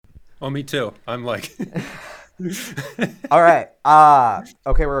Oh, me too. I'm like, All right.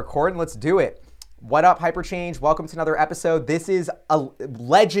 Okay, we're recording. Let's do it. What up, Hyperchange? Welcome to another episode. This is a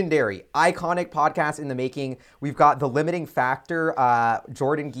legendary, iconic podcast in the making. We've got the limiting factor,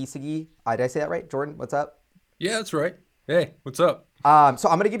 Jordan Giesige. Did I say that right? Jordan, what's up? yeah, that's right. Hey, what's up? So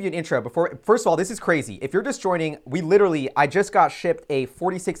I'm gonna give you an intro. First of all, this is crazy. If you're just joining, I just got shipped a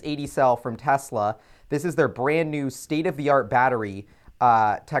 4680 cell from Tesla. This is their brand new state-of-the-art battery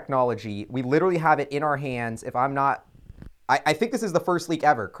technology. We literally have it in our hands. If I'm not, I think this is the first leak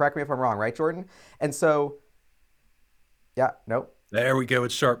ever. Correct me if I'm wrong, right, Jordan? And so, yeah, nope. There we go.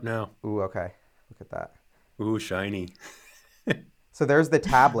 It's sharp now. Ooh, okay. Look at that. Ooh, shiny. So there's the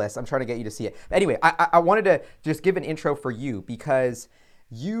tab list. I'm trying to get you to see it. Anyway, I wanted to just give an intro for you because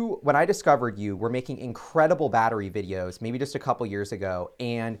when I discovered you, were making incredible battery videos, maybe just a couple years ago,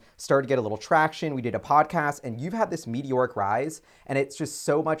 and started to get a little traction. We did a podcast, and you've had this meteoric rise, and it's just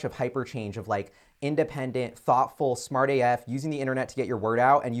so much of hyperchange of like independent, thoughtful, smart AF, using the internet to get your word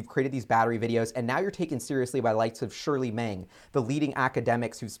out, and you've created these battery videos, and now you're taken seriously by the likes of Shirley Meng, the leading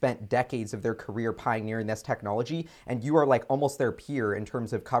academics who've spent decades of their career pioneering this technology, and you are like almost their peer in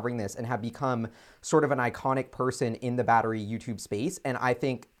terms of covering this and have become sort of an iconic person in the battery YouTube space. And I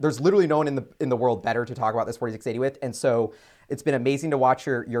think there's literally no one in the world better to talk about this 4680 with. And so it's been amazing to watch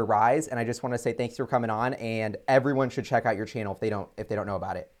your rise, and I just want to say thanks for coming on, and everyone should check out your channel if they don't know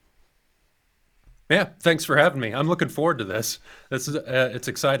about it. Yeah, thanks for having me. I'm looking forward to this. It's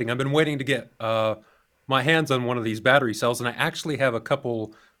exciting. I've been waiting to get my hands on one of these battery cells, and I actually have a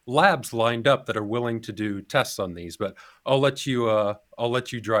couple labs lined up that are willing to do tests on these. But I'll let you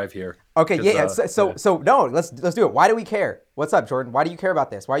drive here. Okay, 'Cause, yeah. So no, let's do it. Why do we care? What's up, Jordan? Why do you care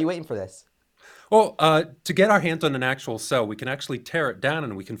about this? Why are you waiting for this? Well, to get our hands on an actual cell, we can actually tear it down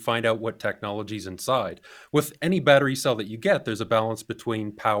and we can find out what technology's inside. With any battery cell that you get, there's a balance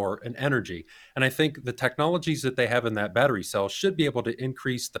between power and energy. And I think the technologies that they have in that battery cell should be able to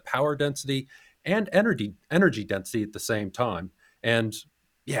increase the power density and energy density at the same time. And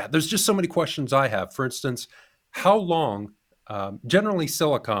yeah, there's just so many questions I have. For instance, how long, generally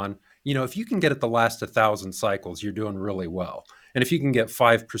silicon, if you can get it to last 1,000 cycles, you're doing really well. And if you can get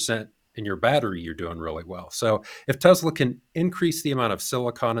 5% in your battery, you're doing really well. So if Tesla can increase the amount of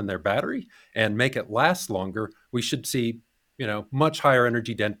silicon in their battery and make it last longer, we should see, much higher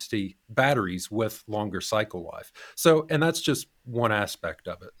energy density batteries with longer cycle life. So, and that's just one aspect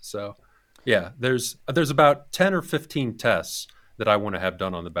of it. So yeah, there's about 10 or 15 tests that I want to have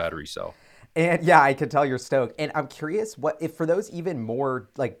done on the battery cell. And yeah, I can tell you're stoked. And I'm curious, what if for those even more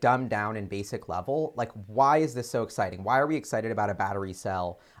like dumbed down and basic level, like why is this so exciting? Why are we excited about a battery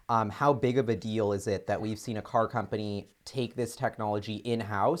cell? How big of a deal is it that we've seen a car company take this technology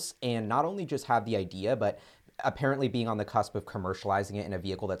in-house and not only just have the idea, but apparently being on the cusp of commercializing it in a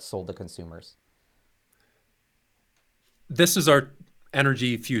vehicle that's sold to consumers? This is our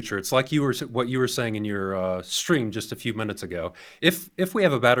energy future. It's like what you were saying in your stream just a few minutes ago. If we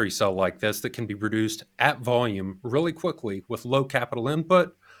have a battery cell like this that can be produced at volume really quickly with low capital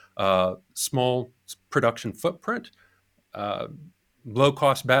input, small production footprint, uh, low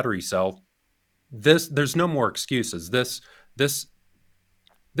cost battery cell, there's no more excuses. This this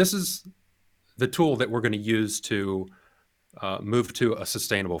is the tool that we're going to use to move to a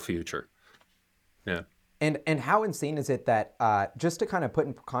sustainable future. Yeah. And how insane is it that just to kind of put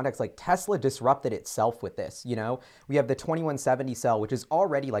in context, like Tesla disrupted itself with this. We have the 2170 cell, which is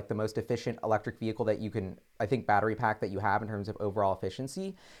already like the most efficient electric vehicle that you can, I think, battery pack that you have in terms of overall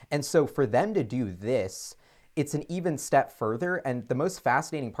efficiency. And so for them to do this, it's an even step further. And the most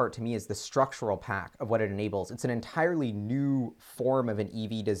fascinating part to me is the structural pack of what it enables. It's an entirely new form of an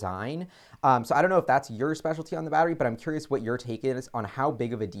EV design. So I don't know if that's your specialty on the battery, but I'm curious what your take is on how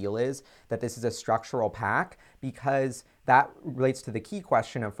big of a deal is that this is a structural pack, because that relates to the key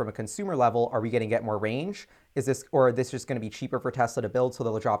question of, from a consumer level, are we going to get more range? Or is this just going to be cheaper for Tesla to build so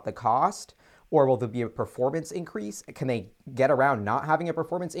they'll drop the cost? Or will there be a performance increase? Can they get around not having a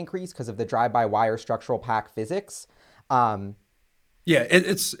performance increase because of the drive-by-wire structural pack physics? Yeah,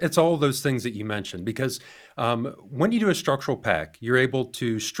 it's all those things that you mentioned, because when you do a structural pack, you're able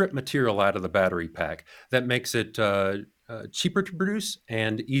to strip material out of the battery pack. That makes it cheaper to produce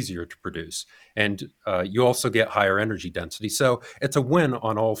and easier to produce. And you also get higher energy density. So it's a win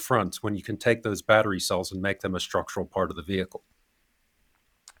on all fronts when you can take those battery cells and make them a structural part of the vehicle.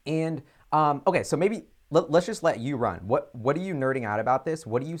 And okay, so maybe let's just let you run. What are you nerding out about this?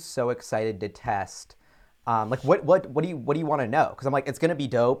 What are you so excited to test? Like what do you want to know? Because I'm like, it's gonna be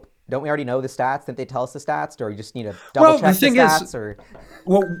dope. Don't we already know the stats? Didn't they tell us the stats, or you just need to double Well, check the the thing stats? is, Or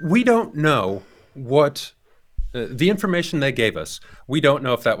well, we don't know what The information they gave us, we don't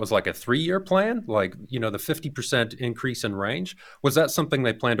know if that was like a 3-year plan, like, the 50% increase in range. Was that something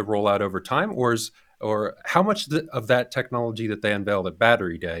they plan to roll out over time, or how much of that technology that they unveiled at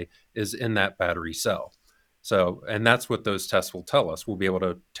Battery Day is in that battery cell? So, and that's what those tests will tell us. We'll be able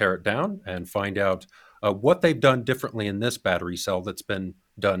to tear it down and find out what they've done differently in this battery cell that's been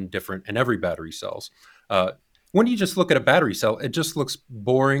done different in every battery cells. Uh, when you just look at a battery cell, it just looks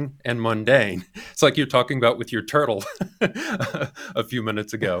boring and mundane. It's like you're talking about with your turtle a few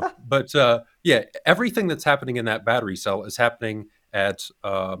minutes ago. But yeah, everything that's happening in that battery cell is happening at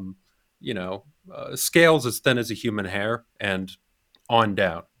scales as thin as a human hair and on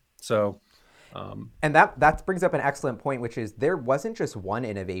down. So um, And that brings up an excellent point, which is there wasn't just one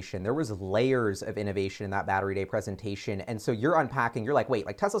innovation. There was layers of innovation in that Battery Day presentation. And so you're unpacking, you're like, wait,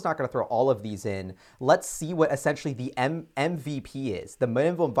 like Tesla's not going to throw all of these in. Let's see what essentially the MVP is, the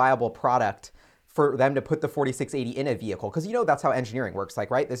minimum viable product for them to put the 4680 in a vehicle. Because that's how engineering works. Like,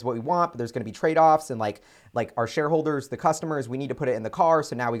 right, this is what we want, but there's going to be trade-offs, and like our shareholders, the customers, we need to put it in the car.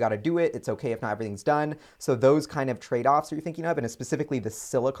 So now we got to do it. It's okay if not everything's done. So those kind of trade-offs are you thinking of, and specifically the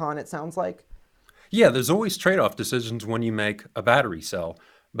silicon, it sounds like. Yeah, there's always trade-off decisions when you make a battery cell.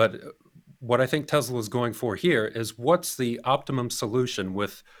 But what I think Tesla is going for here is what's the optimum solution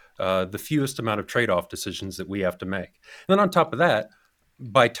with the fewest amount of trade-off decisions that we have to make. And then on top of that,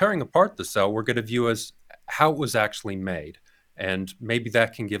 by tearing apart the cell, we're going to view as how it was actually made. And maybe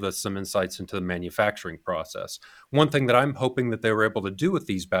that can give us some insights into the manufacturing process. One thing that I'm hoping that they were able to do with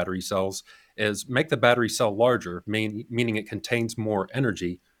these battery cells is make the battery cell larger, meaning it contains more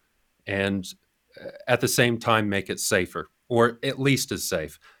energy, and at the same time make it safer, or at least as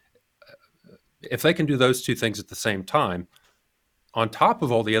safe. If they can do those two things at the same time, on top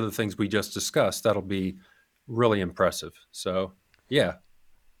of all the other things we just discussed, that'll be really impressive. So, yeah.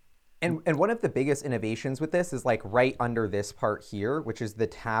 And one of the biggest innovations with this is like right under this part here, which is the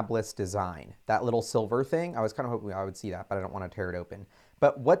tabless design. That little silver thing. I was kind of hoping I would see that, but I don't want to tear it open.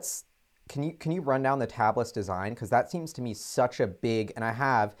 But can you run down the tabless design? Because that seems to me such a big, and I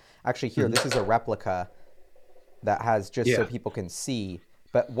have actually here, this is a replica that has, just so Yeah. people can see.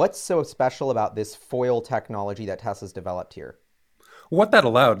 But what's so special about this foil technology that Tesla's developed here? What that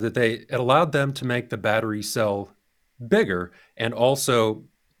allowed, it allowed them to make the battery cell bigger and also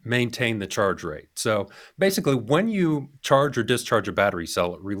maintain the charge rate. So basically, when you charge or discharge a battery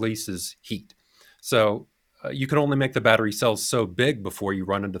cell, it releases heat. So you can only make the battery cells so big before you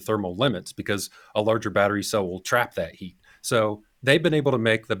run into thermal limits, because a larger battery cell will trap that heat. So they've been able to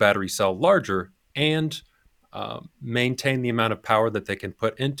make the battery cell larger and maintain the amount of power that they can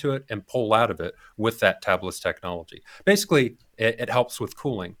put into it and pull out of it with that tabless technology. Basically, it helps with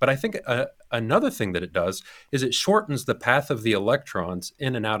cooling. But I think another thing that it does is it shortens the path of the electrons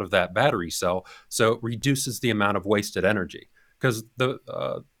in and out of that battery cell, so it reduces the amount of wasted energy. Because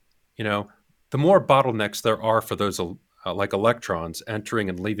you know the more bottlenecks there are for those like electrons entering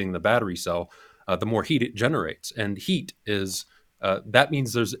and leaving the battery cell, the more heat it generates, and heat is that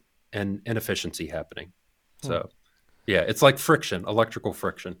means there's an inefficiency happening. Hmm. So, yeah, it's like friction, electrical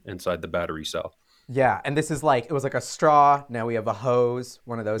friction inside the battery cell. Yeah, and this is like it was like a straw. Now we have a hose.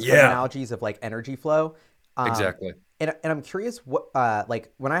 One of those kind of Yeah, analogies of like energy flow. Um, exactly. and I'm curious what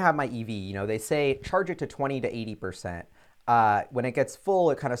like when I have my EV, they say charge it to 20 to 80%. When it gets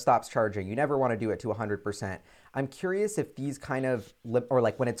full, it kind of stops charging. You never want to do it to 100%. I'm curious if these kind of or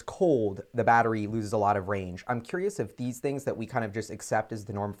like when it's cold, the battery loses a lot of range. I'm curious if these things that we kind of just accept as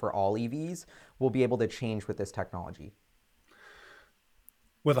the norm for all EVs will be able to change with this technology.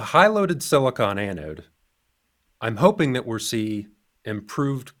 With a high loaded silicon anode, I'm hoping that we'll see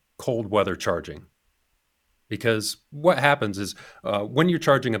improved cold weather charging. Because what happens is when you're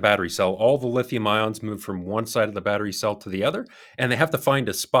charging a battery cell, all the lithium ions move from one side of the battery cell to the other, and they have to find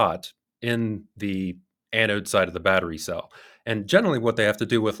a spot in the anode side of the battery cell. And generally, what they have to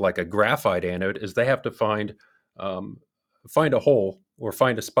do with like a graphite anode is they have to um, find a hole or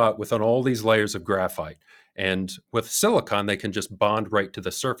find a spot within all these layers of graphite. And with silicon, they can just bond right to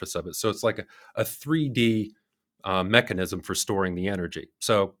the surface of it. So it's like a 3D mechanism for storing the energy.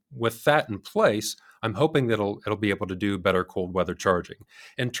 So with that in place, I'm hoping that it'll be able to do better cold weather charging.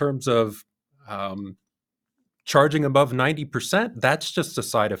 In terms of um, charging above 90%, that's just a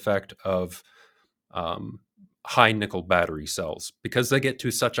side effect of um, high nickel battery cells. Because they get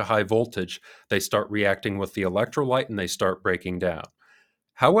to such a high voltage, they start reacting with the electrolyte and they start breaking down.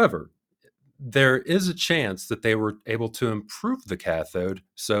 However, there is a chance that they were able to improve the cathode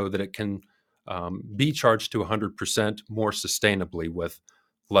so that it can be charged to 100% more sustainably with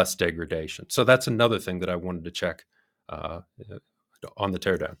less degradation. So that's another thing that I wanted to check uh, on the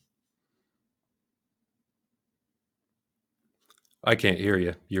teardown. I can't hear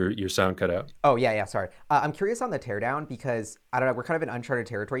you. Your sound cut out. Oh yeah, yeah. Sorry. I'm curious on the teardown because I don't know. We're kind of in uncharted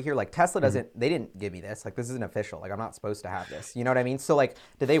territory here. Like Tesla Mhm. doesn't. They didn't give me this. Like this isn't official. Like I'm not supposed to have this. You know what I mean? So like,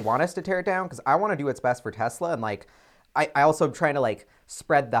 do they want us to tear it down? Because I want to do what's best for Tesla, and like, I also am trying to like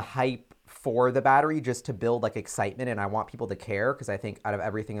spread the hype for the battery just to build like excitement, and I want people to care because I think out of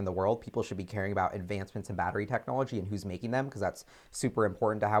everything in the world, people should be caring about advancements in battery technology and who's making them because that's super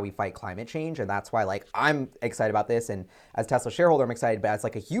important to how we fight climate change, and that's why like I'm excited about this, and as a Tesla shareholder, I'm excited, but as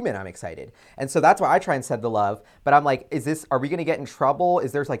like a human, I'm excited, and so that's why I try and spread the love. But I'm like, is this? Are we going to get in trouble?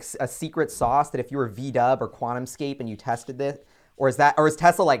 Is there like a secret sauce that if you were VW or QuantumScape and you tested this, or is that, or is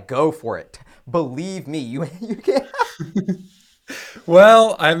Tesla like go for it? Believe me, you can't.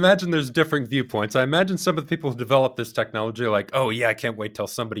 Well, I imagine there's different viewpoints. I imagine some of the people who developed this technology are like, oh, yeah, I can't wait till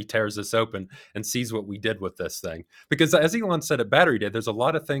somebody tears this open and sees what we did with this thing. Because as Elon said at Battery Day, there's a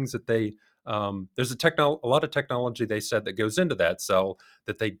lot of things that there's a lot of technology they said that goes into that cell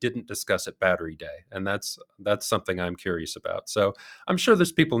that they didn't discuss at Battery Day. And that's something I'm curious about. So I'm sure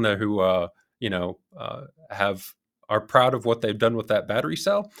there's people in there who, have are proud of what they've done with that battery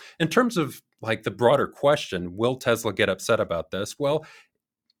cell. In terms of like the broader question, will Tesla get upset about this? Well,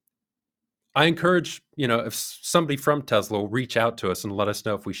 I encourage, if somebody from Tesla will reach out to us and let us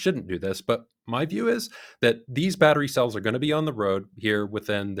know if we shouldn't do this. But my view is that these battery cells are going to be on the road here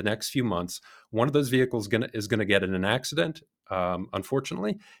within the next few months. One of those vehicles is going to get in an accident,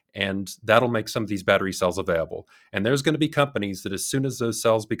 unfortunately, and that'll make some of these battery cells available. And there's going to be companies that as soon as those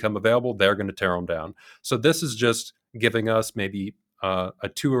cells become available, they're going to tear them down. So this is just giving us maybe a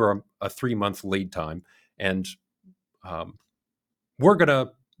 2 or a 3 month lead time, and um, we're going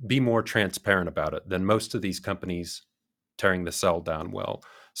to be more transparent about it than most of these companies tearing the cell down will.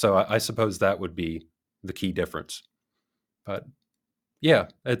 So I suppose that would be the key difference. But yeah,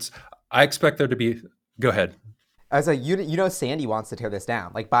 I expect there to be. Go ahead. I was like, Sandy wants to tear this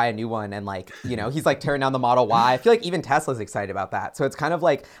down, like buy a new one, and like, he's like tearing down the Model Y. I feel like even Tesla's excited about that. So it's kind of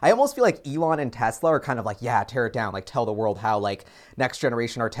like I almost feel like Elon and Tesla are kind of like, yeah, tear it down, like tell the world how like next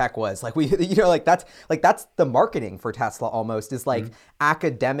generation our tech was. Like we, like that's the marketing for Tesla almost is like Mhm.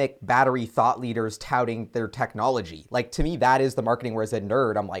 academic battery thought leaders touting their technology. Like to me, that is the marketing. Whereas a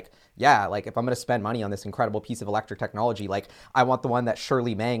nerd, I'm like, yeah, like if I'm gonna spend money on this incredible piece of electric technology, like I want the one that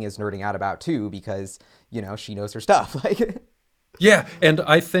Shirley Mang is nerding out about too, because she knows her stuff. Like, Yeah, and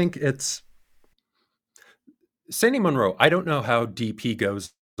I think it's Sandy Munro. I don't know how deep he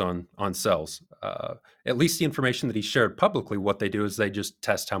goes on cells. At least the information that he shared publicly, what they do is they just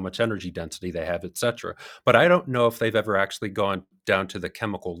test how much energy density they have, etc. But I don't know if they've ever actually gone down to the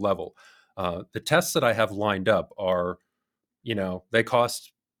chemical level. The tests that I have lined up are, they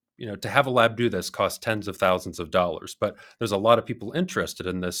cost, to have a lab do this costs tens of thousands of dollars. But there's a lot of people interested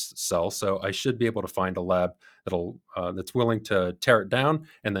in this cell, so I should be able to find a lab that's willing to tear it down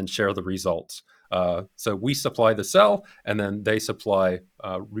and then share the results. So we supply the cell, and then they supply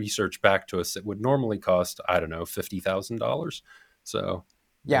research back to us that would normally cost, I don't know, $50,000. So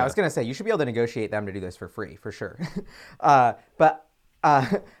yeah, I yeah, was gonna say you should be able to negotiate them to do this for free, for sure. But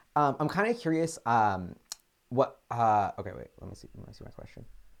I'm kind of curious. What? Okay, wait. Let me see my question.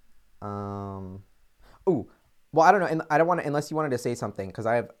 Um, oh, well, I don't know, and I don't want to unless you wanted to say something because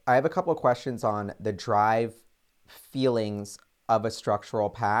I have a couple of questions on the drive feelings of a structural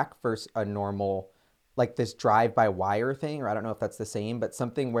pack versus a normal, like this drive by wire thing, or I don't know if that's the same, but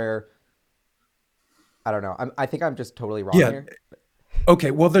something where I don't know. I think I'm just totally wrong yeah. here. Okay,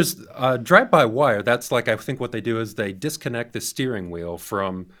 well, there's drive-by-wire. That's like I think what they do is they disconnect the steering wheel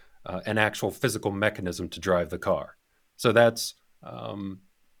from an actual physical mechanism to drive the car. So um,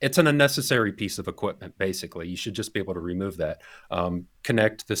 it's an unnecessary piece of equipment. Basically, you should just be able to remove that.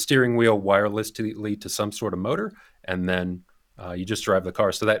 Connect the steering wheel wirelessly to some sort of motor, and then you just drive the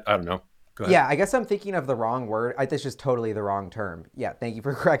car. So that I don't know. Go ahead. Yeah, I guess I'm thinking of the wrong word. That's just totally the wrong term. Yeah, thank you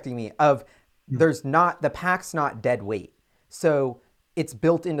for correcting me. Of there's not the pack's not dead weight, so it's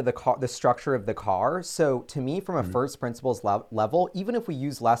built into the car, the structure of the car. So to me, from a Mhm. first principles level, even if we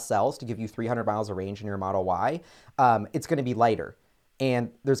use less cells to give you 300 miles of range in your Model Y, it's going to be lighter.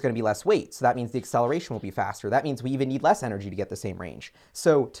 And there's going to be less weight. So that means the acceleration will be faster. That means we even need less energy to get the same range.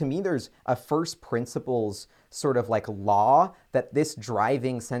 So to me, there's a first principles sort of like law that this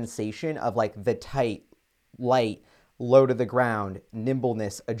driving sensation of like the tight, light, low to the ground,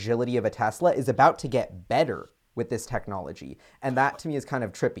 nimbleness, agility of a Tesla is about to get better with this technology. And that to me is kind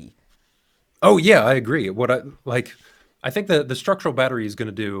of trippy. Oh yeah, I agree. I think the structural battery is going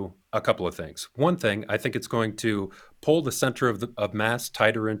to do a couple of things. One thing, I think it's going to pull the center of mass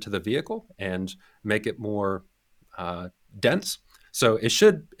tighter into the vehicle and make it more dense. So it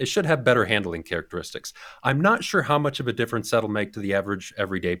should have better handling characteristics. I'm not sure how much of a difference that'll make to the average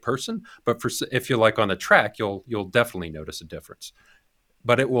everyday person, but if you're like on the track, you'll definitely notice a difference.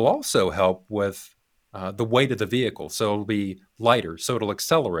 But it will also help with the weight of the vehicle. So it'll be lighter, so it'll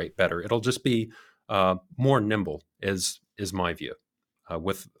accelerate better. It'll just be more nimble, is my view,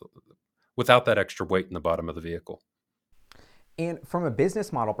 without that extra weight in the bottom of the vehicle. And from a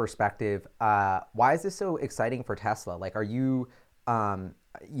business model perspective, why is this so exciting for Tesla? Like, are you,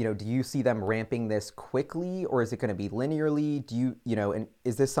 do you see them ramping this quickly, or is it going to be linearly? Do you, and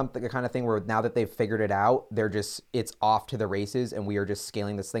is this something, the kind of thing where now that they've figured it out, it's off to the races and we are just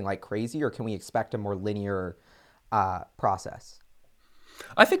scaling this thing like crazy, or can we expect a more linear process?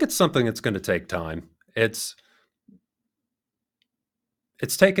 I think it's something that's going to take time. It's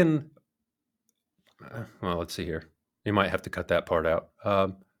taken. Well, let's see here. You might have to cut that part out.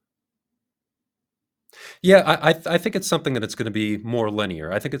 Yeah, I think it's something that it's going to be more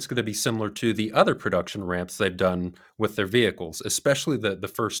linear. I think it's going to be similar to the other production ramps they've done with their vehicles, especially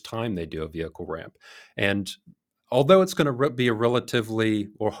the first time they do a vehicle ramp. And although it's going to be a relatively,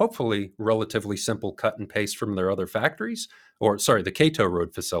 or hopefully relatively simple cut and paste from their other factories, or sorry, the Kato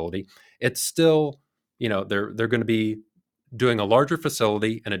Road facility, it's still, they're going to be doing a larger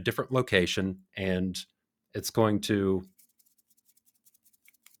facility in a different location, and it's going to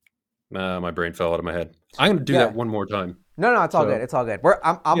my brain fell out of my head. I'm going to do that Yeah. one more time. No, no, it's all good. So, It's all good.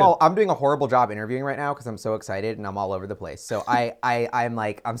 yeah. I'm doing a horrible job interviewing right now because I'm so excited and I'm all over the place. So I'm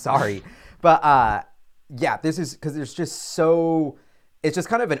like, I'm sorry, but yeah, this is because it's just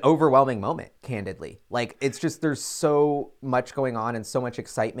kind of an overwhelming moment, candidly. Like, it's just, there's so much going on and so much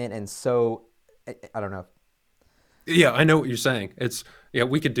excitement and so, I don't know. Yeah, I know what you're saying. Yeah,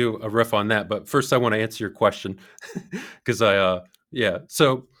 we could do a riff on that, but first I want to answer your question because yeah.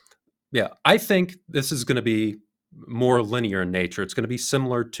 So, yeah, I think this is going to be more linear in nature. It's going to be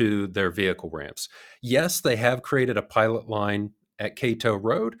similar to their vehicle ramps. Yes, they have created a pilot line at Kato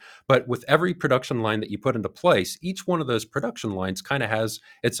Road, but with every production line that you put into place, each one of those production lines kind of has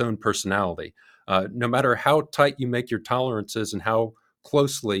its own personality. No matter how tight you make your tolerances and how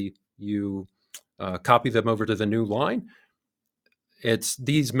closely you copy them over to the new line, it's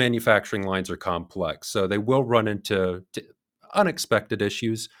these manufacturing lines are complex, so they will run into unexpected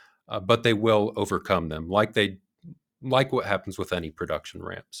issues, but they will overcome them, like what happens with any production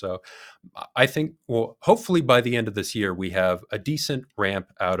ramp. So I think, well, hopefully by the end of this year, we have a decent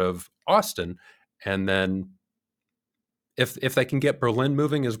ramp out of Austin, and then if they can get Berlin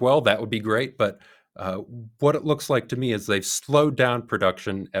moving as well, that would be great. But uh, what it looks like to me is they've slowed down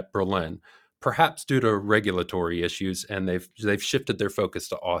production at Berlin, perhaps due to regulatory issues, and they've shifted their focus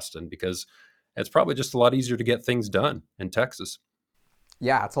to Austin because it's probably just a lot easier to get things done in Texas.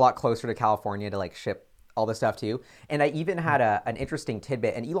 Yeah, it's a lot closer to California to like ship all this stuff too. And I even had an interesting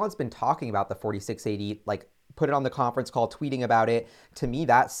tidbit, and Elon's been talking about the 4680, like put it on the conference call, tweeting about it. To me,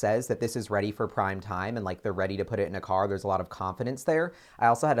 that says that this is ready for prime time and like they're ready to put it in a car. There's a lot of confidence there. I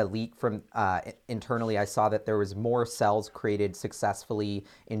also had a leak from internally. I saw that there was more cells created successfully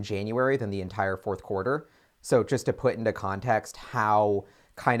in January than the entire fourth quarter. So just to put into context how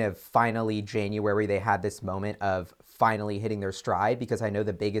kind of finally January they had this moment of finally hitting their stride, because I know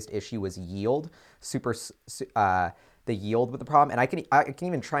the biggest issue was yield, super the yield with the problem. And I can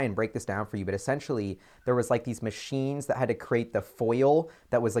even try and break this down for you, but essentially there was like these machines that had to create the foil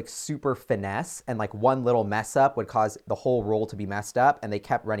that was like super finesse, and like one little mess up would cause the whole roll to be messed up, and they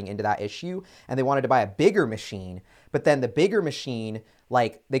kept running into that issue, and they wanted to buy a bigger machine, but then the bigger machine,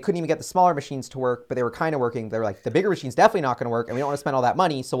 like they couldn't even get the smaller machines to work, but they were kind of working. They were like, the bigger machine's definitely not going to work, and we don't want to spend all that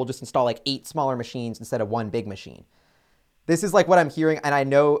money, so we'll just install like 8 smaller machines instead of one big machine. This is like what I'm hearing, and I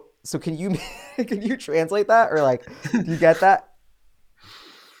know. So can you can you translate that, or like, do you get that?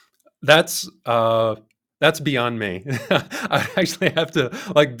 That's beyond me. I actually have to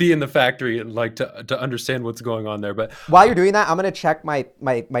like be in the factory and like to understand what's going on there. But While you're doing that, I'm gonna check my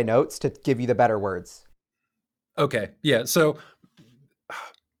notes to give you the better words. okay, yeah. So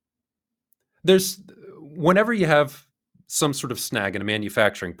there's whenever you have some sort of snag in a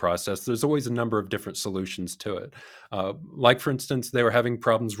manufacturing process, there's always a number of different solutions to it. Like for instance, they were having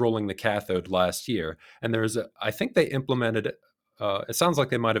problems rolling the cathode last year, and I think they implemented. It sounds like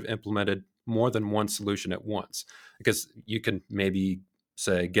they might have implemented more than one solution at once, because you can maybe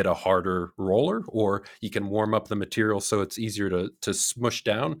say get a harder roller, or you can warm up the material so it's easier to smush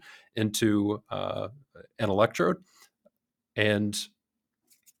down into an electrode, and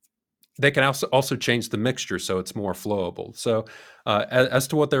they can also change the mixture so it's more flowable. So, as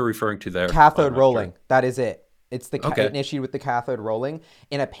to what they're referring to there, I'm Cathode not sure. rolling. That is it. It's an Okay. issue with the cathode rolling,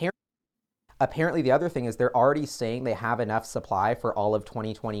 and apparently apparently the other thing is they're already saying they have enough supply for all of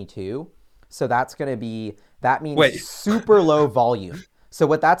 2022. So that's going to be, that means Wait, super low volume. So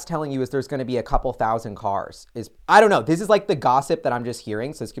what that's telling you is there's going to be a couple thousand cars. Is I don't know. This is like the gossip that I'm just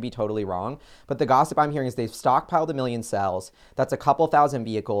hearing, so this could be totally wrong. But the gossip I'm hearing is they've stockpiled 1 million cells. That's a couple thousand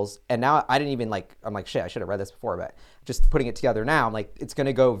vehicles. And now I didn't even like. I'm like, shit. I should have read this before, but just putting it together now, I'm like, it's going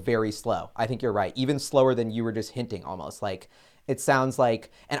to go very slow. I think you're right. Even slower than you were just hinting, almost like. It sounds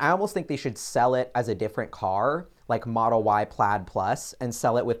like, and I almost think they should sell it as a different car, like Model Y Plaid Plus, and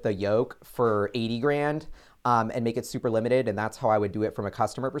sell it with the yoke for 80 grand, and make it super limited. And that's how I would do it from a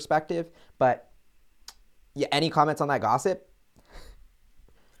customer perspective. But yeah, any comments on that gossip?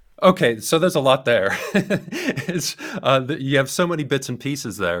 okay, so there's a lot there. You have so many bits and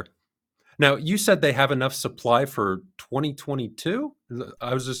pieces there. Now, you said they have enough supply for 2022.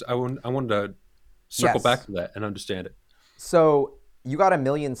 I wanted to circle back Yes. to that and understand it. So you got 1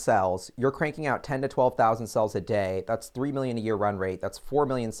 million cells. You're cranking out 10 to 12,000 cells a day. That's 3 million a year run rate. That's 4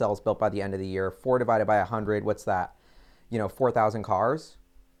 million cells built by the end of the year. 4 divided by 100. What's that? 4,000 cars.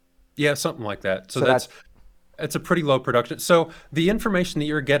 Yeah, something like that. So So that's that's a pretty low production. So the information that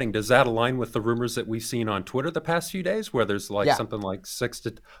you're getting, does that align with the rumors that we've seen on Twitter the past few days, where there's like yeah. something like six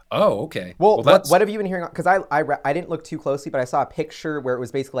to? Oh, okay. Well, Well, what that's what have you been hearing? Because I didn't look too closely, but I saw a picture where it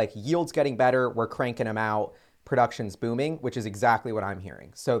was basically like yields getting better. We're cranking them out. Production's booming, which is exactly what I'm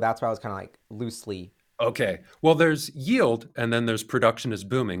hearing. So that's why I was kind of like loosely. okay. Well, there's yield, and then there's production is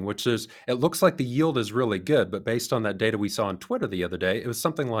booming, which is it looks like the yield is really good, but based on that data we saw on Twitter the other day, it was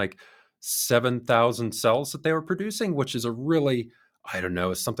something like 7,000 cells that they were producing, which is a really, I don't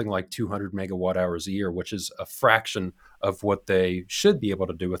know, it's something like 200 megawatt hours a year, which is a fraction of what they should be able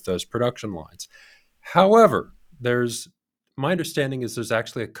to do with those production lines. However, there's my understanding is there's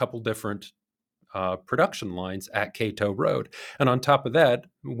actually a couple different production lines at Cato Road. And on top of that,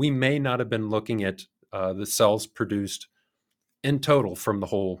 we may not have been looking at the cells produced in total from the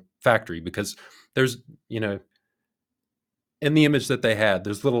whole factory because there's, you know, in the image that they had,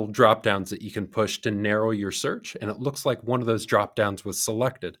 there's little drop downs that you can push to narrow your search, and it looks like one of those drop downs was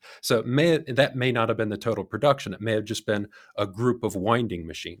selected. So that may not have been the total production. It may have just been a group of winding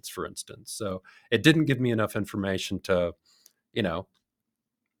machines, for instance. So it didn't give me enough information to, you know,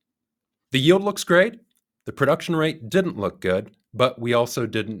 the yield looks great. The production rate didn't look good, but we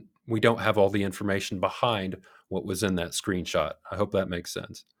don't have all the information behind what was in that screenshot. I hope that makes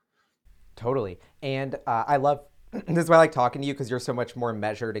sense. Totally. And I love this is why I like talking to you because you're so much more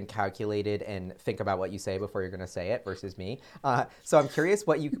measured and calculated and think about what you say before you're going to say it versus me. So I'm curious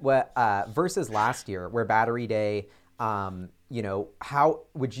what versus last year where Battery Day, how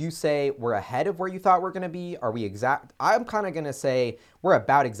would you say we're ahead of where you thought we're going to be? Are we exact? I'm kind of going to say we're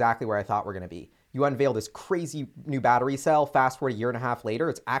about exactly where I thought we're going to be. You unveil this crazy new battery cell. Fast forward a year and a half later,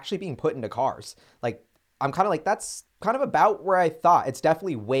 it's actually being put into cars. Like I'm kind of like, that's kind of about where I thought. It's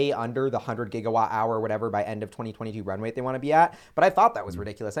definitely way under the 100 gigawatt hour or whatever by end of 2022 run rate they want to be at. But I thought that was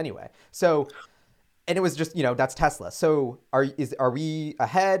ridiculous anyway. So, and it was just, that's Tesla. So are we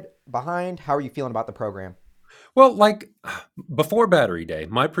ahead, behind? How are you feeling about the program? Well, like before Battery Day,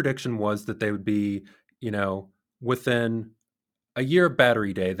 my prediction was that they would be, you know, within a year of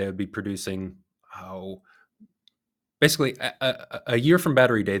Battery Day, they would be producing, oh, basically a year from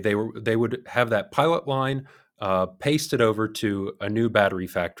Battery Day, they would have that pilot line pasted over to a new battery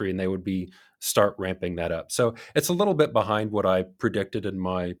factory, and they would be start ramping that up. So it's a little bit behind what I predicted in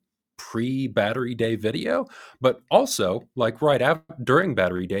my pre-Battery Day video, but also like right after during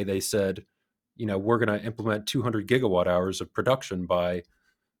Battery Day, they said, you know, we're going to implement 200 gigawatt hours of production by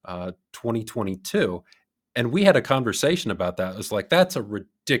 2022. And we had a conversation about that. It was like, that's a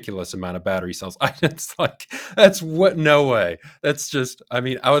ridiculous amount of battery cells. It's like, that's what, no way. That's just, I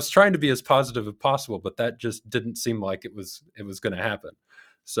mean, I was trying to be as positive as possible, but that just didn't seem like it was going to happen.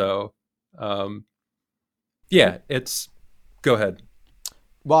 So, um, yeah, go ahead.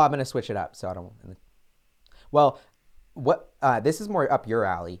 Well, I'm going to switch it up. So I don't, well, this is more up your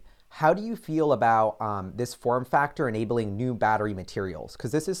alley. How do you feel about this form factor enabling new battery materials?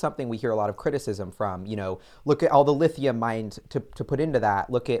 Because this is something we hear a lot of criticism from. Look at all the lithium mined to put into that.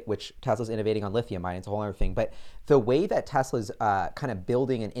 Look at which Tesla's innovating on lithium mining. It's a whole other thing. But the way that Tesla's kind of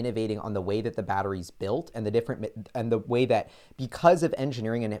building and innovating on the way that the battery's built and the way that because of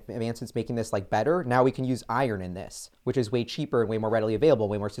engineering and advancements making this like better, now we can use iron in this, which is way cheaper and way more readily available,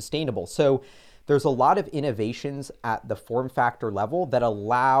 way more sustainable. So there's a lot of innovations at the form factor level that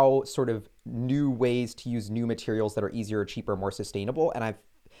allow sort of new ways to use new materials that are easier, cheaper, more sustainable. And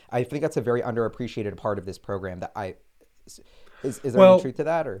I think that's a very underappreciated part of this program. Is there any Well, truth to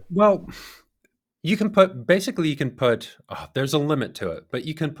that or? well, you can put, there's a limit to it, but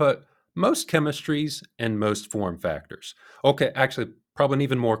you can put most chemistries and most form factors. Okay, actually, probably an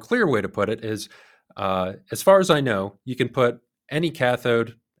even more clear way to put it is, as far as I know, you can put any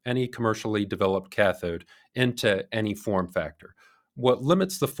cathode, any commercially developed cathode, into any form factor. What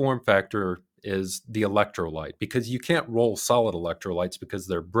limits the form factor is the electrolyte, because you can't roll solid electrolytes because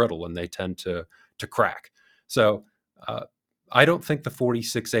they're brittle and they tend to crack. So uh, I don't think the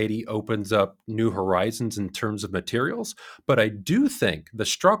 4680 opens up new horizons in terms of materials, but I do think the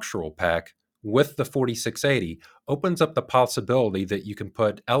structural pack with the 4680 opens up the possibility that you can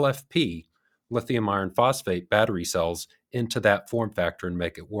put LFP, lithium iron phosphate battery cells, into that form factor and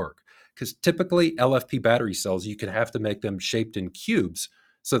make it work. Because typically LFP battery cells, you can have to make them shaped in cubes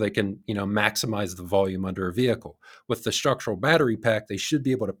so they can, maximize the volume under a vehicle. With the structural battery pack, they should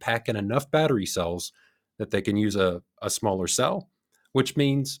be able to pack in enough battery cells that they can use a smaller cell, which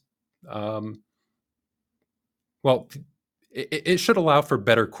means, um, well, it should allow for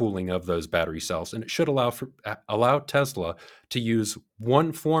better cooling of those battery cells, and it should allow Tesla to use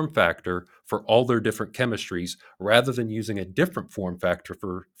one form factor for all their different chemistries rather than using a different form factor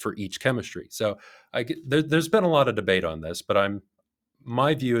for each chemistry. So there's been a lot of debate on this, but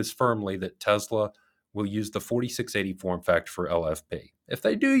my view is firmly that Tesla will use the 4680 form factor for LFP. If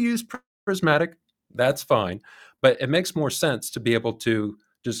they do use prismatic, that's fine, but it makes more sense to be able to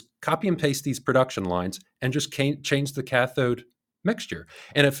just copy and paste these production lines and just change the cathode mixture.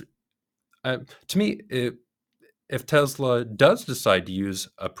 And to me, if Tesla does decide to use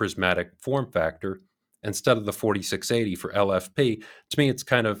a prismatic form factor instead of the 4680 for LFP, to me it's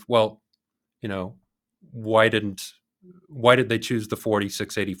kind of, well, you know, why did they choose the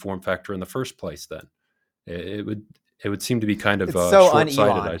 4680 form factor in the first place then? It would seem to be kind of It's so short-sighted, I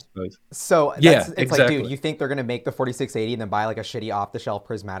un-Elon. suppose. So Yeah, it's like, dude, exactly. you think they're gonna make the 4680 and then buy like a shitty off-the-shelf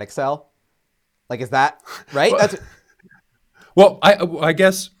prismatic cell? Like, is that right? Well, That's well, I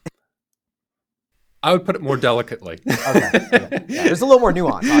guess I would put it more delicately. okay. Okay. Yeah, there's a little more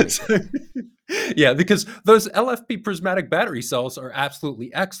nuance, obviously. So- yeah, because those LFP prismatic battery cells are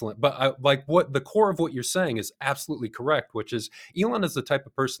absolutely excellent. But like what the core of what you're saying is absolutely correct, which is Elon is the type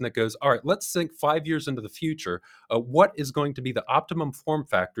of person that goes, all right, let's think 5 years into the future. What is going to be the optimum form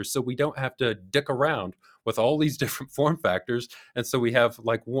factor so we don't have to dick around with all these different form factors. And so we have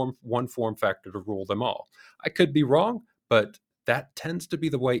like one form factor to rule them all. I could be wrong, but that tends to be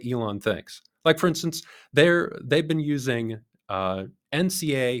the way Elon thinks. Like, for instance, they've been using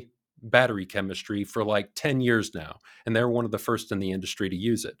NCA battery chemistry for like 10 years now, and they're one of the first in the industry to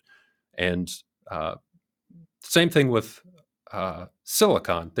use it. And uh, same thing with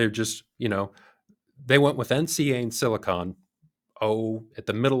silicon. They're just, they went with NCA and silicon, at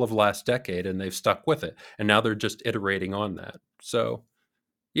the middle of last decade, and they've stuck with it. And now they're just iterating on that. So,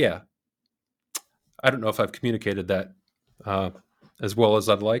 yeah, I don't know if I've communicated that uh, as well as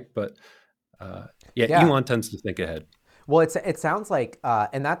I'd like, but yeah, Yeah. Elon tends to think ahead. Well, it sounds like,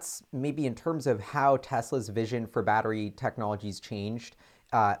 and that's maybe in terms of how Tesla's vision for battery technologies changed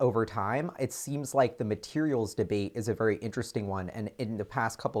over time. It seems like the materials debate is a very interesting one, and in the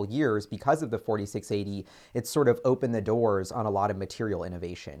past couple years, because of the 4680, it's sort of opened the doors on a lot of material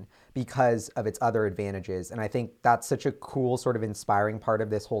innovation because of its other advantages. And I think that's such a cool, sort of inspiring part of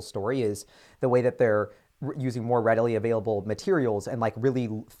this whole story is the way that they're using more readily available materials and like really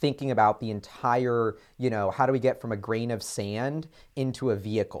thinking about the entire, how do we get from a grain of sand into a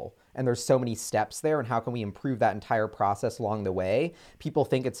vehicle? And there's so many steps there, and how can we improve that entire process along the way? People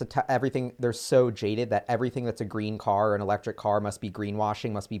think everything, they're so jaded that everything that's a green car or an electric car must be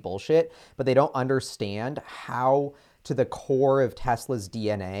greenwashing, must be bullshit, but they don't understand how to the core of Tesla's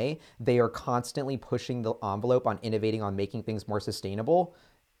DNA, they are constantly pushing the envelope on innovating on making things more sustainable.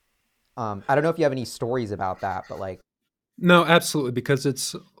 I don't know if you have any stories about that, but like, No, absolutely, because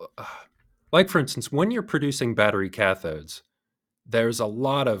it's like, for instance, when you're producing battery cathodes, there's a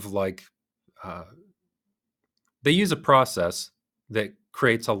lot of like, uh, they use a process that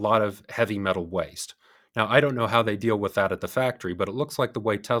creates a lot of heavy metal waste. Now, I don't know how they deal with that at the factory, but it looks like the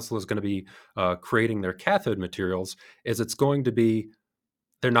way Tesla is going to be creating their cathode materials is it's going to be,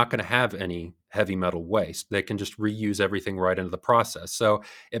 they're not going to have any heavy metal waste. They can just reuse everything right into the process. So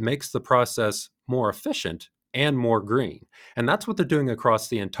it makes the process more efficient and more green. And that's what they're doing across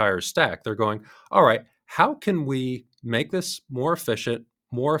the entire stack. They're going, all right, how can we make this more efficient,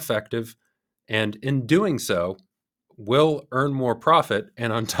 more effective? And in doing so, we'll earn more profit.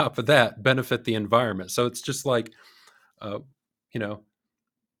 And on top of that, benefit the environment. So it's just like, uh, you know,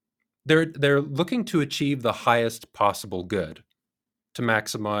 they're looking to achieve the highest possible good to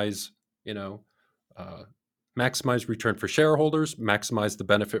maximize, you know, uh, maximize return for shareholders, maximize the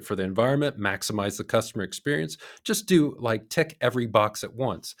benefit for the environment, maximize the customer experience. Just do like tick every box at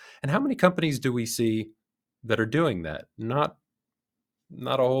once. And how many companies do we see that are doing that? Not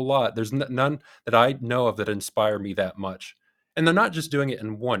a whole lot. There's none that I know of that inspire me that much. And they're not just doing it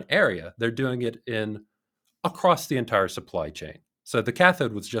in one area, they're doing it in across the entire supply chain. So the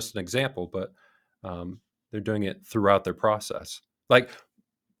cathode was just an example, but they're doing it throughout their process. Like,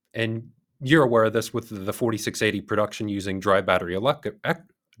 and you're aware of this with the 4680 production using dry battery electrode.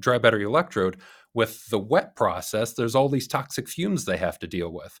 With the wet process, there's all these toxic fumes they have to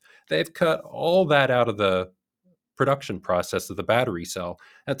deal with. They've cut all that out of the production process of the battery cell.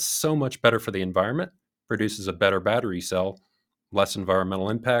 That's so much better for the environment, produces a better battery cell, less environmental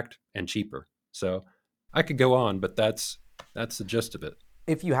impact, and cheaper. So I could go on, but that's the gist of it.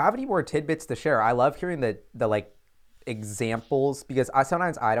 If you have any more tidbits to share, I love hearing the like examples, because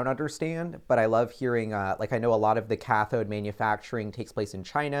sometimes I don't understand, but I love hearing like I know a lot of the cathode manufacturing takes place in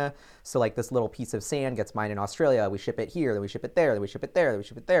China. So like this little piece of sand gets mined in Australia, we ship it here, then we ship it there, then we ship it there, then we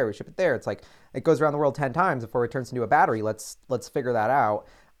ship it there, we ship it there. It's like it goes around the world 10 times before it turns into a battery. Let's figure that out.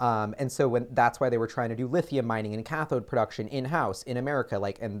 And so that's why they were trying to do lithium mining and cathode production in-house in America,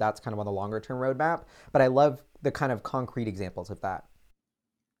 like, and that's kind of on the longer term roadmap. But I love the kind of concrete examples of that.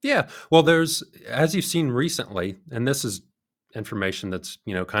 Yeah. Well, there's, as you've seen recently, and this is information that's,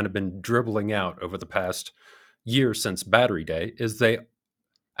 kind of been dribbling out over the past year since Battery Day, is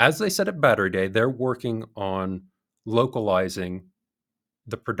as they said at Battery Day, they're working on localizing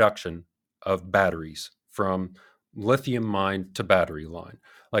the production of batteries from lithium mine to battery line.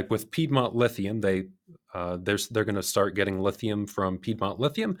 Like with Piedmont Lithium, they're going to start getting lithium from Piedmont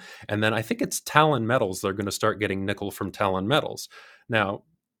Lithium, and then I think it's Talon Metals. They're going to start getting nickel from Talon Metals. Now,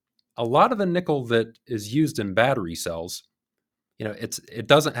 a lot of the nickel that is used in battery cells, it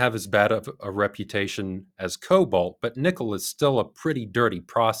doesn't have as bad of a reputation as cobalt, but nickel is still a pretty dirty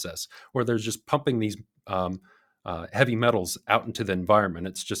process where they're just pumping these heavy metals out into the environment.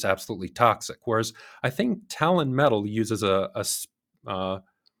 It's just absolutely toxic. Whereas I think Talon Metal uses a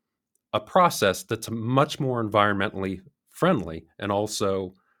process that's much more environmentally friendly and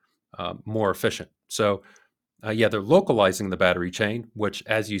also more efficient. So they're localizing the battery chain, which,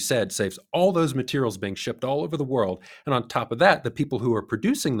 as you said, saves all those materials being shipped all over the world. And on top of that, the people who are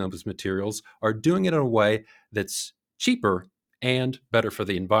producing those materials are doing it in a way that's cheaper and better for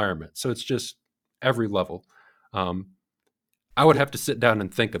the environment. So it's just every level. I would have to sit down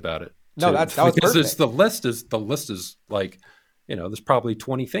and think about it. No, that was perfect. The list is like, there's probably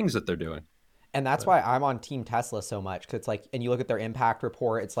 20 things that they're doing. And that's why I'm on Team Tesla so much, because it's like, and you look at their impact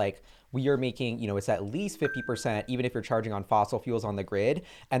report, it's like we are making, it's at least 50%, even if you're charging on fossil fuels on the grid,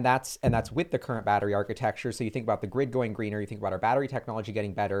 and that's with the current battery architecture. So you think about the grid going greener, you think about our battery technology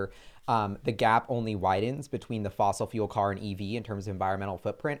getting better. The gap only widens between the fossil fuel car and EV in terms of environmental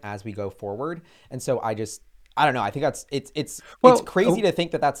footprint as we go forward. And so I don't know. I think it's crazy to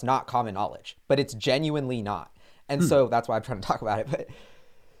think that that's not common knowledge, but it's genuinely not. And so that's why I'm trying to talk about it. But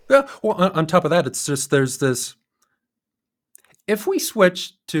yeah, well, on top of that, it's just there's this. If we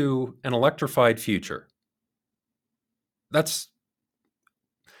switch to an electrified future, if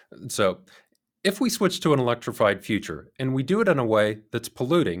we switch to an electrified future and we do it in a way that's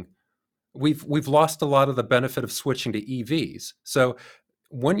polluting, we've lost a lot of the benefit of switching to EVs. So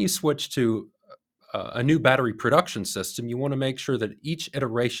when you switch to a new battery production system, you want to make sure that each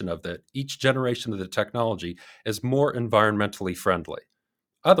iteration of each generation of the technology is more environmentally friendly.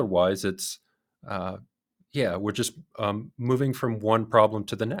 Otherwise, it's we're just moving from one problem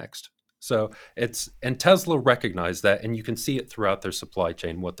to the next. So and Tesla recognized that, and you can see it throughout their supply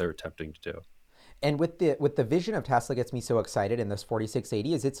chain what they're attempting to do. And with the vision of Tesla gets me so excited in this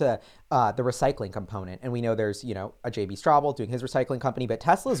 4680 is it's the recycling component. And we know there's, a JB Straubel doing his recycling company, but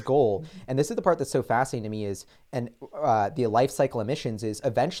Tesla's goal, and this is the part that's so fascinating to me, is, and the life cycle emissions is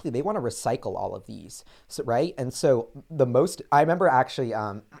eventually they want to recycle all of these. So, right. And so I remember actually,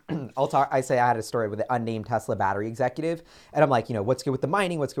 I had a story with an unnamed Tesla battery executive, and I'm like, what's good with the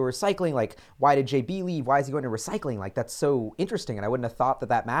mining? What's good with recycling? Like, why did JB leave? Why is he going to recycling? Like, that's so interesting. And I wouldn't have thought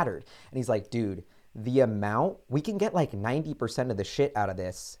that mattered. And he's like, dude, the amount we can get like 90% of the shit out of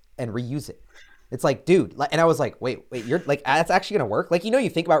this and reuse it. It's like, dude, and I was like, wait, you're like, that's actually going to work? Like, you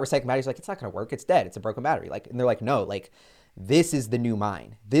think about recycling batteries, like, it's not going to work. It's dead. It's a broken battery. Like, and they're like, no, like, this is the new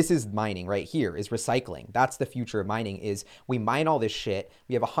mine. This is mining right here, is recycling. That's the future of mining, is we mine all this shit.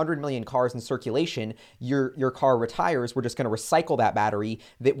 We have 100 million cars in circulation. Your car retires. We're just going to recycle that battery.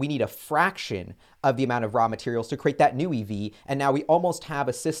 That we need a fraction of the amount of raw materials to create that new EV. And now we almost have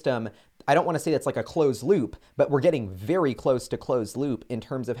a system. I don't want to say that's like a closed loop, but we're getting very close to closed loop in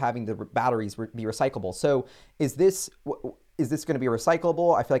terms of having the batteries be recyclable. So is this is this going to be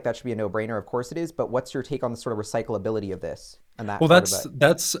recyclable? I feel like that should be a no-brainer. Of course it is. But what's your take on the sort of recyclability of this and that Well, part of it?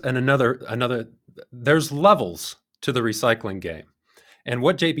 that's another. There's levels to the recycling game, and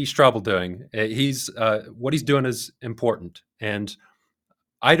what JB Straubel doing, he's what he's doing is important, and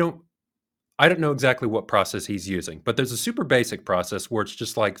I don't I don't know exactly what process he's using, but there's a super basic process where it's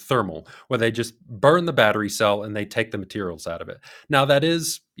just like thermal, where they just burn the battery cell and they take the materials out of it. Now that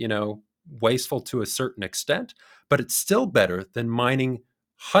is, wasteful to a certain extent, but it's still better than mining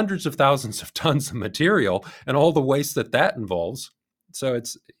hundreds of thousands of tons of material and all the waste that involves. So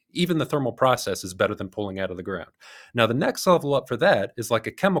it's even the thermal process is better than pulling out of the ground. Now the next level up for that is like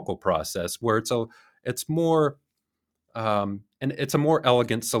a chemical process where it's more and it's a more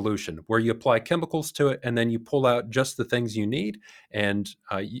elegant solution where you apply chemicals to it and then you pull out just the things you need, and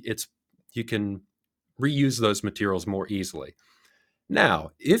you can reuse those materials more easily.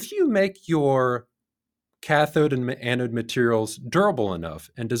 Now, if you make your cathode and anode materials durable enough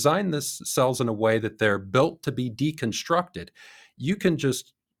and design the cells in a way that they're built to be deconstructed, you can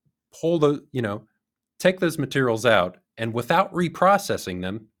just pull take those materials out and without reprocessing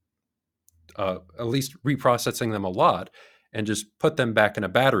them, at least reprocessing them a lot, and just put them back in a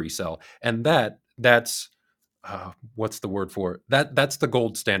battery cell. And that's what's the word for it? That's the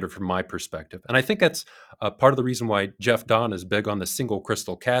gold standard from my perspective. And I think that's part of the reason why Jeff Dahn is big on the single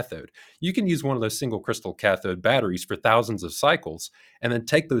crystal cathode. You can use one of those single crystal cathode batteries for thousands of cycles, and then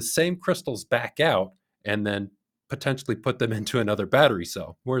take those same crystals back out, and then potentially put them into another battery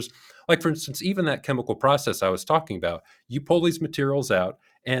cell. Whereas, like for instance, even that chemical process I was talking about, you pull these materials out,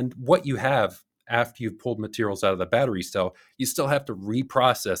 and what you have after you've pulled materials out of the battery cell, you still have to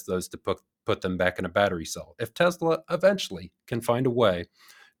reprocess those to put them back in a battery cell. If Tesla eventually can find a way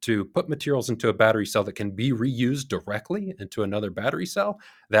to put materials into a battery cell that can be reused directly into another battery cell,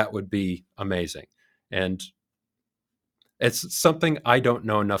 that would be amazing. And it's something I don't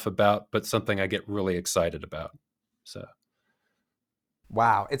know enough about, but something I get really excited about. So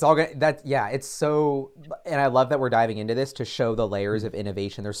Wow, it's all good. That yeah, it's so, and I love that we're diving into this to show the layers of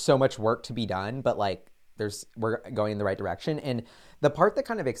innovation. There's so much work to be done, but like we're going in the right direction. And the part that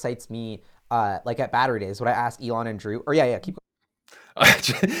kind of excites me, like at Battery Days, what I asked Elon and Drew, or yeah, keep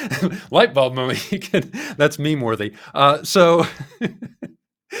light bulb moment. That's meme worthy. So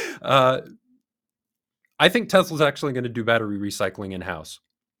uh, I think Tesla's actually going to do battery recycling in house.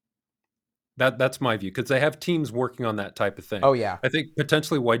 That's my view, because they have teams working on that type of thing. Oh yeah. I think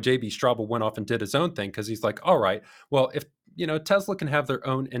potentially why JB Straubel went off and did his own thing, because he's like, all right, well, if Tesla can have their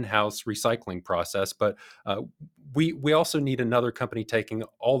own in-house recycling process, but we also need another company taking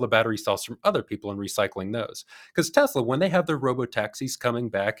all the battery cells from other people and recycling those. Because Tesla, when they have their robo taxis coming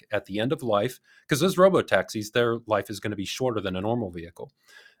back at the end of life, because those robo taxis, their life is going to be shorter than a normal vehicle.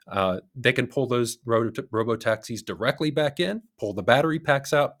 They can pull those robo taxis directly back in, pull the battery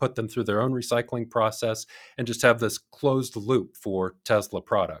packs out, put them through their own recycling process, and just have this closed loop for Tesla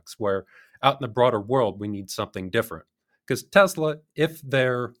products. Where out in the broader world, we need something different. Because Tesla, if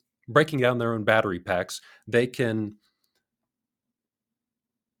they're breaking down their own battery packs, they can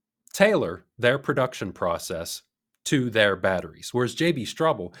tailor their production process to their batteries. Whereas JB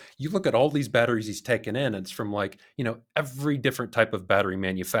Straubel, you look at all these batteries he's taken in, and it's from every different type of battery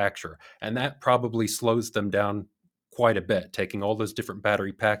manufacturer. And that probably slows them down quite a bit, taking all those different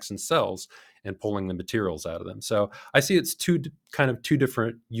battery packs and cells and pulling the materials out of them. So I see it's two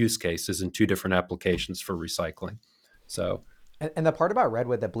different use cases and two different applications for recycling. So And the part about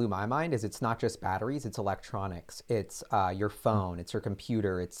Redwood that blew my mind is it's not just batteries, it's electronics. It's your phone, it's your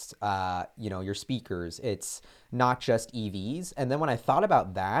computer, it's your speakers. It's not just EVs. And then when I thought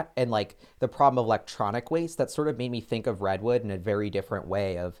about that and like the problem of electronic waste, that sort of made me think of Redwood in a very different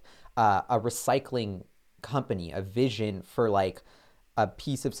way of a recycling company, a vision for like a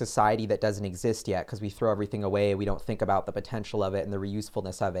piece of society that doesn't exist yet because we throw everything away. We don't think about the potential of it and the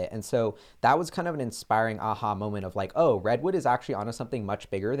reusefulness of it. And so that was kind of an inspiring aha moment of like, oh, Redwood is actually onto something much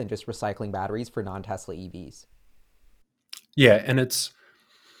bigger than just recycling batteries for non-Tesla EVs. yeah, and it's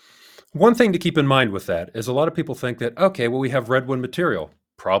one thing to keep in mind with that is a lot of people think that, okay, well, we have Redwood material,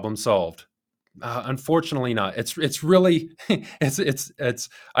 problem solved. Unfortunately not. It's really it's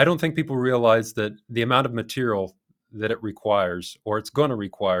I don't think people realize that the amount of material that it requires, or it's going to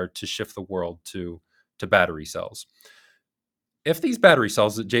require, to shift the world to battery cells. If these battery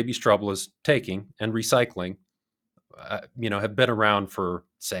cells that JB Straubel is taking and recycling, have been around for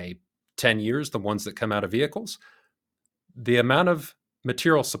say 10 years, the ones that come out of vehicles, the amount of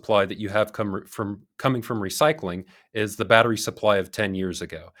material supply that you have coming from recycling is the battery supply of 10 years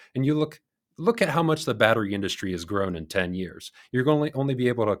ago. And you look at how much the battery industry has grown in 10 years. You're going to only be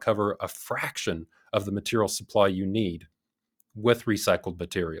able to cover a fraction of the material supply you need with recycled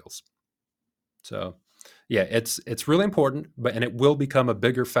materials. So, yeah, it's really important, and it will become a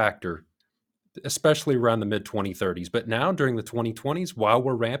bigger factor, especially around the mid 2030s. But now, during the 2020s, while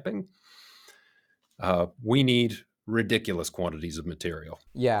we're ramping, we need ridiculous quantities of material.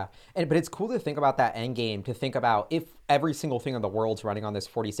 Yeah, but it's cool to think about that end game. To think about if every single thing in the world's running on this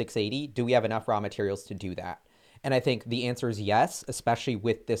 4680, do we have enough raw materials to do that? And I think the answer is yes, especially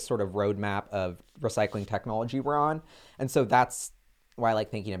with this sort of roadmap of recycling technology we're on. And so that's why I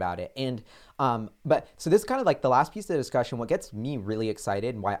like thinking about it. And but so this is kind of like the last piece of the discussion. What gets me really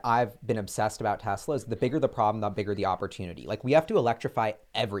excited and why I've been obsessed about Tesla is the bigger the problem, the bigger the opportunity. Like we have to electrify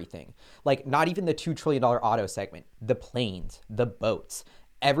everything. Like not even the $2 trillion auto segment, the planes, the boats.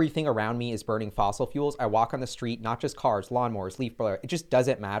 Everything around me is burning fossil fuels. I walk on the street, not just cars, lawnmowers, leaf blower. It just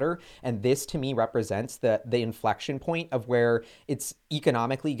doesn't matter. And this to me represents the inflection point of where it's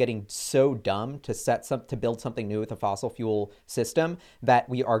economically getting so dumb to build something new with a fossil fuel system that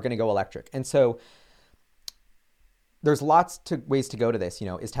we are going to go electric. And so there's lots of ways to go to this.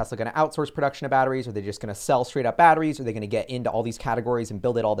 Is Tesla going to outsource production of batteries? Are they just going to sell straight up batteries? Are they going to get into all these categories and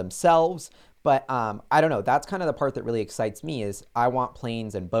build it all themselves? But I don't know. That's kind of the part that really excites me is I want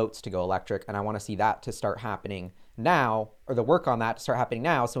planes and boats to go electric, and I want to see that to start happening now, or the work on that to start happening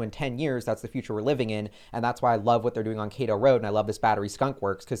now. So in 10 years, that's the future we're living in. And that's why I love what they're doing on Cato Road. And I love this battery skunk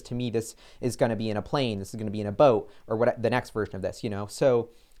works, because to me, this is going to be in a plane. This is going to be in a boat, or what the next version of this, So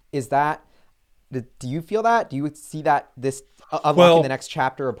is that, do you feel that? Do you see that this unlocking the next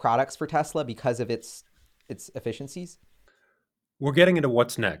chapter of products for Tesla because of its efficiencies? We're getting into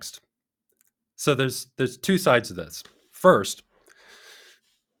what's next. So there's two sides of this. First,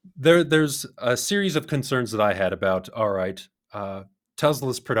 there's a series of concerns that I had about, all right,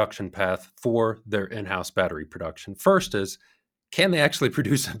 Tesla's production path for their in-house battery production. First is, can they actually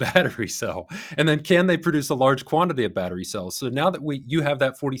produce a battery cell? And then can they produce a large quantity of battery cells? So now that you have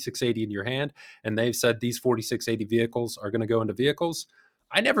that 4680 in your hand, and they've said these 4680 vehicles are going to go into vehicles,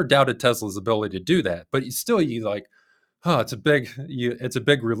 I never doubted Tesla's ability to do that. But you like, it's a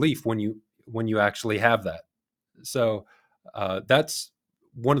big relief when you actually have that. So that's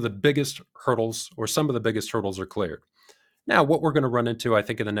one of the biggest hurdles, or some of the biggest hurdles are cleared. Now, what we're going to run into, I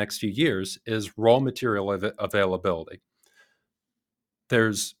think, in the next few years is raw material availability.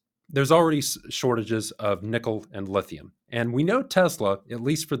 There's already shortages of nickel and lithium. And we know Tesla, at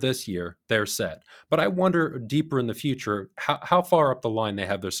least for this year, they're set. But I wonder deeper in the future how far up the line they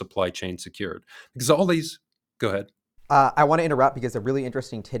have their supply chain secured. Because all these, go ahead. I want to interrupt because a really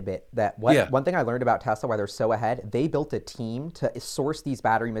interesting tidbit one thing I learned about Tesla, why they're so ahead, they built a team to source these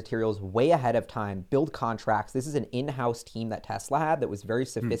battery materials way ahead of time, build contracts. This is an in-house team that Tesla had that was very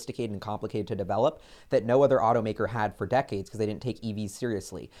sophisticated and complicated to develop that no other automaker had for decades because they didn't take EVs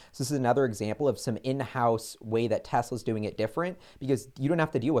seriously. So this is another example of some in-house way that Tesla's doing it different, because you don't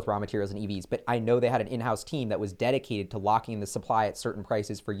have to deal with raw materials in EVs, but I know they had an in-house team that was dedicated to locking in the supply at certain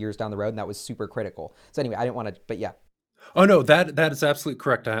prices for years down the road, and that was super critical. So anyway, I didn't want to, but yeah. Oh no, that is absolutely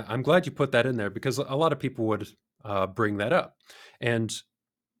correct. I'm glad you put that in there, because a lot of people would bring that up. And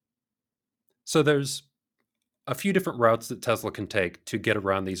so there's a few different routes that Tesla can take to get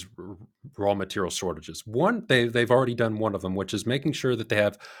around these raw material shortages. One, they've already done one of them, which is making sure that they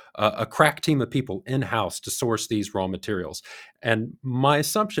have a crack team of people in-house to source these raw materials. And my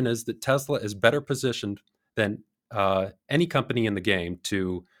assumption is that Tesla is better positioned than any company in the game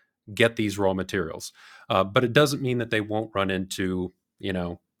to get these raw materials. But it doesn't mean that they won't run into,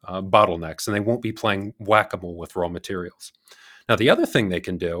 bottlenecks, and they won't be playing whack-a-mole with raw materials. Now, the other thing they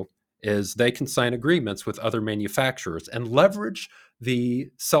can do is they can sign agreements with other manufacturers and leverage the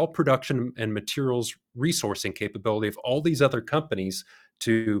cell production and materials resourcing capability of all these other companies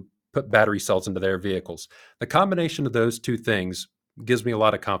to put battery cells into their vehicles. The combination of those two things gives me a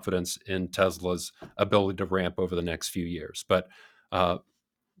lot of confidence in Tesla's ability to ramp over the next few years. But I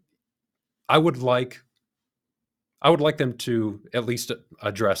would like them to at least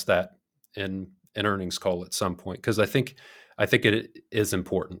address that in an earnings call at some point, because I think it is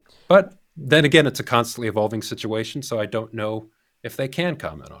important. But then again, it's a constantly evolving situation, so I don't know if they can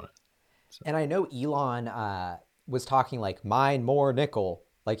comment on it. So. And I know Elon was talking like mine more nickel.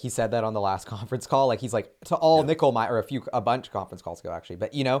 Like he said that on the last conference call. Like he's like to all nickel mine, or a bunch of conference calls ago actually.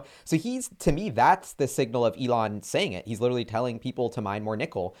 But so to me, that's the signal of Elon saying it. He's literally telling people to mine more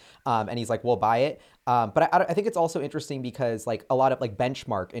nickel. And he's like, we'll buy it. But I think it's also interesting because like a lot of like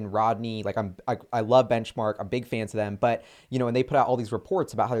Benchmark and Rodney, like I love Benchmark. I'm big fans of them. But when they put out all these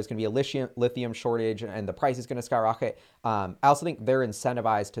reports about how there's going to be a lithium shortage and the price is going to skyrocket, I also think they're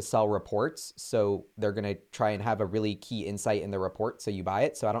incentivized to sell reports. So they're going to try and have a really key insight in the report, so you buy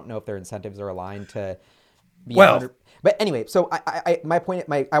it. So I don't know if their incentives are aligned to be a Well, hundred. But anyway, so my point,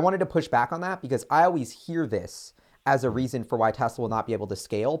 I wanted to push back on that because I always hear this as a reason for why Tesla will not be able to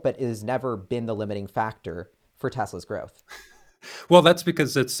scale, but it has never been the limiting factor for Tesla's growth. well, that's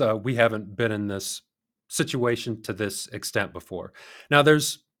because it's we haven't been in this situation to this extent before. Now,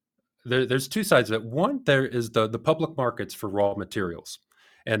 there's two sides of it. One, there is the public markets for raw materials,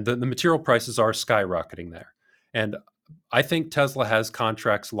 and the material prices are skyrocketing there. And I think Tesla has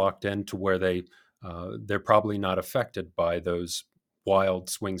contracts locked in to where they're probably not affected by those wild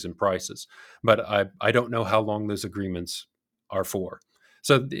swings in prices. But I don't know how long those agreements are for.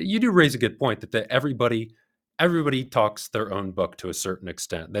 So you do raise a good point that everybody talks their own book to a certain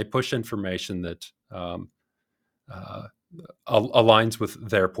extent. They push information that uh, aligns with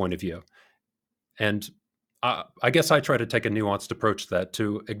their point of view. And I guess I try to take a nuanced approach to that,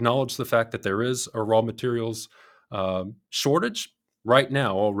 to acknowledge the fact that there is a raw materials shortage right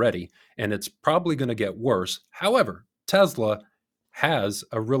now already, and it's probably going to get worse. However, Tesla has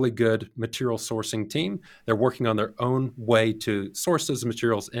a really good material sourcing team. They're working on their own way to source those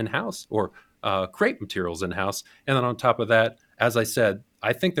materials in house or create materials in house. And then on top of that, as I said,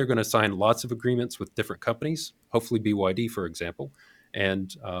 I think they're going to sign lots of agreements with different companies, hopefully BYD, for example,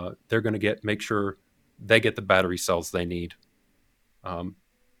 and they're going to make sure they get the battery cells they need um,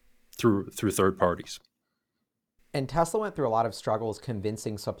 through third parties. And Tesla went through a lot of struggles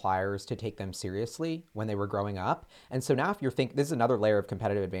convincing suppliers to take them seriously when they were growing up. And so now, if you're thinking, this is another layer of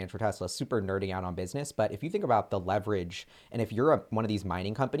competitive advantage for Tesla, super nerding out on business. But if you think about the leverage, and if you're one of these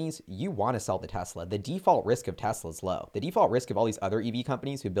mining companies, you want to sell the Tesla. The default risk of Tesla is low. The default risk of all these other EV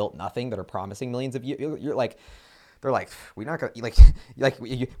companies who built nothing that are promising millions of you, you're like, they're like, we're not gonna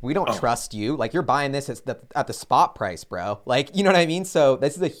we don't Oh, trust you. Like you're buying this at the spot price, bro. Like you know what I mean. So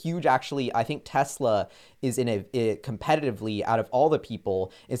this is a huge. Actually, I think Tesla is in a competitively out of all the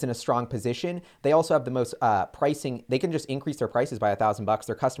people is in a strong position. They also have the most pricing. They can just increase their prices by $1,000.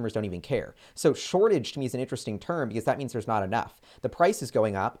 Their customers don't even care. So shortage to me is an interesting term because that means there's not enough. The price is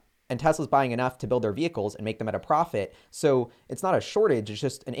going up and Tesla's buying enough to build their vehicles and make them at a profit. So it's not a shortage; it's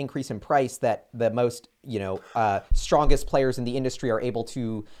just an increase in price that the most strongest players in the industry are able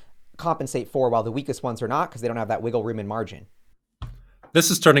to compensate for, while the weakest ones are not because they don't have that wiggle room and margin.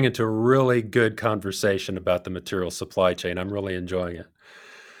 this is turning into a really good conversation about the material supply chain. I'm really enjoying it.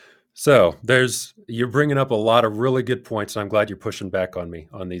 So you're bringing up a lot of really good points, and I'm glad you're pushing back on me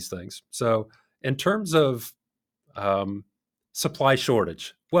on these things. So in terms of um, supply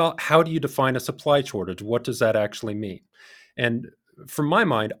shortage, well, how do you define a supply shortage? What does that actually mean? And from my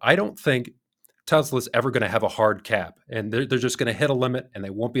mind, I don't think Tesla's ever going to have a hard cap, and they're just going to hit a limit, and they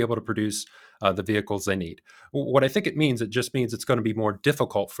won't be able to produce the vehicles they need. What I think it just means it's going to be more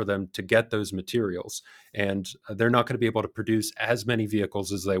difficult for them to get those materials, and they're not going to be able to produce as many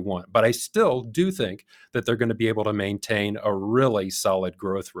vehicles as they want. But I still do think that they're going to be able to maintain a really solid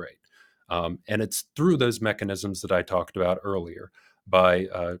growth rate. And it's through those mechanisms that I talked about earlier by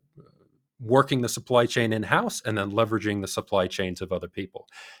working the supply chain in house and then leveraging the supply chains of other people.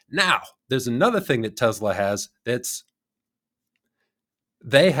 Now, there's another thing that Tesla has that's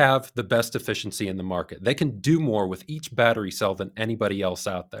they have the best efficiency in the market. They can do more with each battery cell than anybody else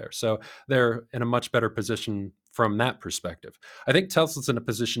out there. So they're in a much better position from that perspective. I think Tesla's in a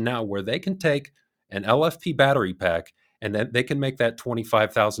position now where they can take an LFP battery pack and then they can make that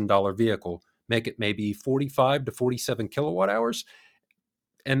 $25,000 vehicle, make it maybe 45 to 47 kilowatt hours,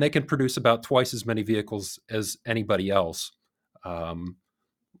 and they can produce about twice as many vehicles as anybody else um,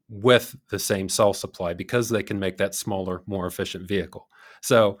 with the same cell supply because they can make that smaller, more efficient vehicle.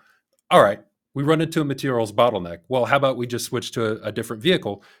 So, all right, we run into a materials bottleneck. Well, how about we just switch to a different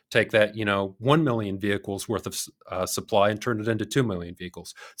vehicle, take that 1 million vehicles worth of supply and turn it into 2 million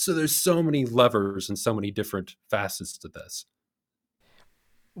vehicles. So there's so many levers and so many different facets to this.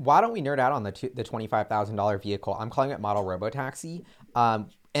 Why don't we nerd out on the $25,000 vehicle? I'm calling it Model Robotaxi,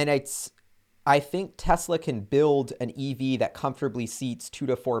 and I think Tesla can build an EV that comfortably seats 2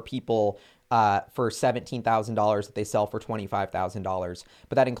 to 4 people for $17,000 that they sell for $25,000.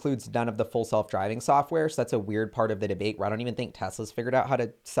 But that includes none of the full self-driving software. So that's a weird part of the debate where I don't even think Tesla's figured out how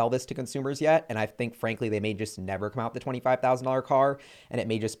to sell this to consumers yet. And I think, frankly, they may just never come out with the $25,000 car. And it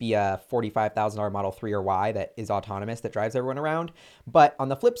may just be a $45,000 Model 3 or Y that is autonomous, that drives everyone around. But on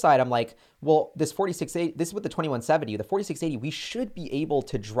the flip side, I'm like, Well, this 4680, this is with the 2170, the 4680, we should be able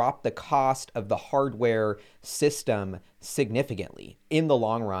to drop the cost of the hardware system significantly in the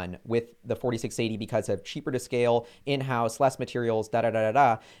long run with the 4680 because of cheaper to scale, in-house, less materials, da da da da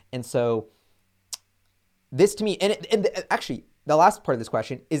da. And so this to me, actually, the last part of this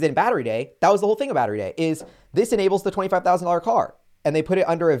question is in Battery Day. That was the whole thing of Battery Day. Is this enables the $25,000 car, and they put it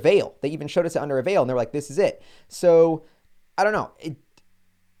under a veil. They even showed us it under a veil, and they're like, "This is it." So I don't know.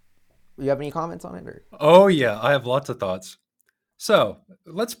 You have any comments on it? Or? Oh yeah, I have lots of thoughts. So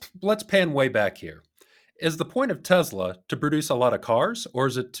let's pan way back here. Is the point of Tesla to produce a lot of cars, or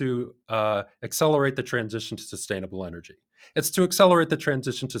is it to accelerate the transition to sustainable energy? It's to accelerate the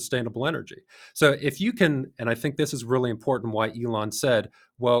transition to sustainable energy. So if you can, and I think this is really important why Elon said,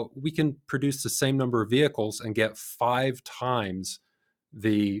 well, we can produce the same number of vehicles and get 5 times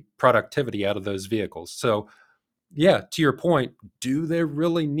the productivity out of those vehicles. So yeah, to your point, do they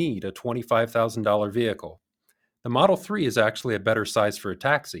really need a $25,000 vehicle? The Model 3 is actually a better size for a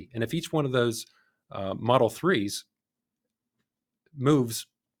taxi. And if each one of those Model 3s moves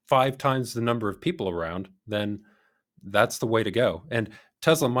 5 times the number of people around, then that's the way to go. And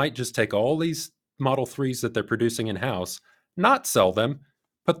Tesla might just take all these Model 3s that they're producing in house, not sell them,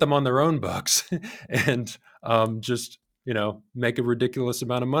 put them on their own books, and just make a ridiculous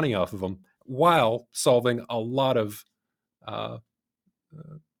amount of money off of them while solving a lot of uh,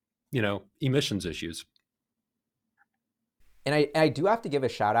 emissions issues. And I do have to give a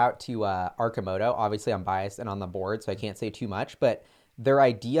shout out to Arcimoto. Obviously, I'm biased and on the board, so I can't say too much. But their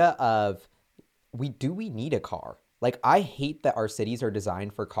idea of we need a car. Like, I hate that our cities are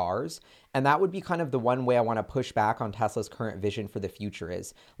designed for cars. And that would be kind of the one way I want to push back on Tesla's current vision for the future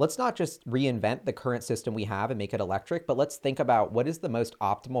is let's not just reinvent the current system we have and make it electric, but let's think about what is the most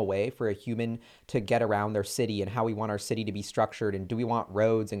optimal way for a human to get around their city and how we want our city to be structured. And do we want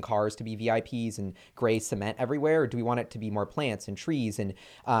roads and cars to be VIPs and gray cement everywhere? Or do we want it to be more plants and trees? And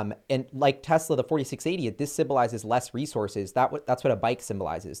like Tesla, the 4680, this symbolizes less resources. That's what a bike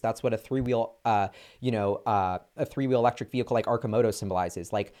symbolizes. That's what a three-wheel, a three-wheel electric vehicle like Arcimoto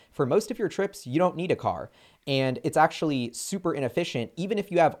symbolizes. Like for most of your trips, you don't need a car. And it's actually super inefficient, even if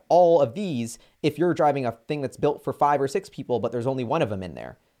you have all of these, if you're driving a thing that's built for 5 or 6 people, but there's only one of them in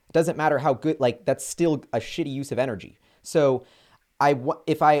there. It doesn't matter how good, like that's still a shitty use of energy. So I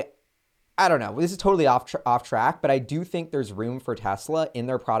don't know, this is totally off track, but I do think there's room for Tesla in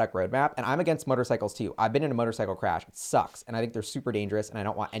their product roadmap. And I'm against motorcycles too. I've been in a motorcycle crash. It sucks. And I think they're super dangerous and I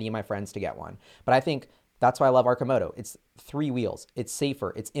don't want any of my friends to get one. But I think that's why I love Arcimoto. It's 3 wheels. It's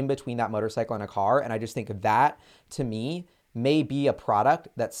safer. It's in between that motorcycle and a car. And I just think that, to me, may be a product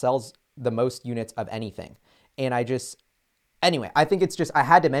that sells the most units of anything. And anyway, I think it's just, I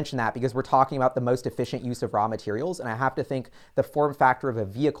had to mention that because we're talking about the most efficient use of raw materials. And I have to think the form factor of a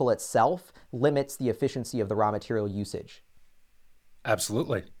vehicle itself limits the efficiency of the raw material usage.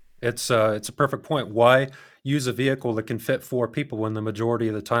 Absolutely. It's a perfect point. Why use a vehicle that can fit 4 people when the majority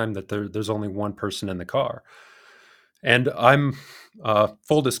of the time that there's only one person in the car? And I'm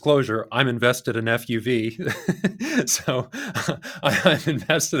full disclosure, I'm invested in FUV, so I'm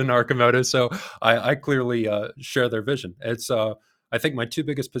invested in Arcimoto. So I clearly share their vision. I think my 2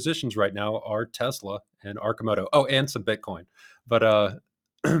 biggest positions right now are Tesla and Arcimoto. Oh, and some Bitcoin. But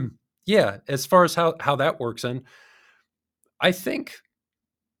yeah, as far as how that works in, I think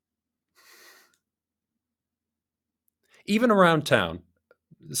even around town,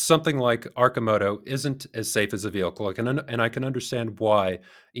 something like Arcimoto isn't as safe as a vehicle. And I can understand why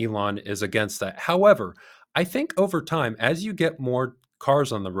Elon is against that. However, I think over time, as you get more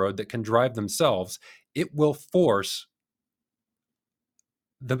cars on the road that can drive themselves, it will force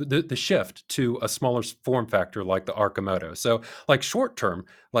the shift to a smaller form factor like the Arcimoto. So, like short term,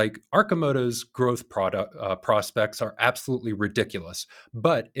 like Arcimoto's growth prospects are absolutely ridiculous.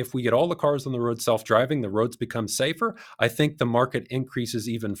 But if we get all the cars on the road self-driving, the roads become safer. I think the market increases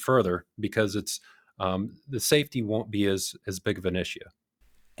even further because the safety won't be as big of an issue.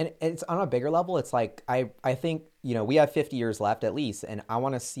 And it's on a bigger level. It's like, I think, we have 50 years left at least, and I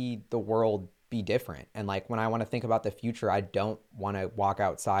want to see the world be different. And like when I want to think about the future, I don't want to walk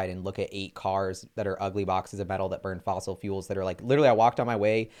outside and look at 8 cars that are ugly boxes of metal that burn fossil fuels that are like, literally, I walked on my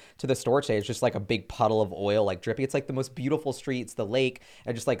way to the store today. It's just like a big puddle of oil, like dripping. It's like the most beautiful street. It's the lake.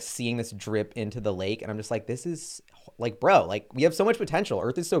 And just like seeing this drip into the lake. And I'm just like, this is like, bro, like we have so much potential.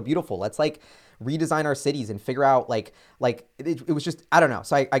 Earth is so beautiful. Let's like redesign our cities and figure out it was just, I don't know.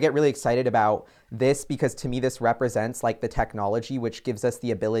 So I get really excited about this because to me this represents like the technology which gives us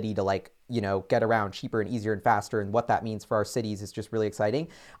the ability to like, get around cheaper and easier and faster, and what that means for our cities is just really exciting.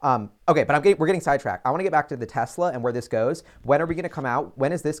 Okay, but we're getting sidetracked. I want to get back to the Tesla and where this goes. When are we going to come out?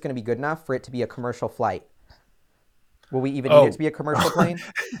 When is this going to be good enough for it to be a commercial flight? Will we even need it to Oh, be a commercial plane?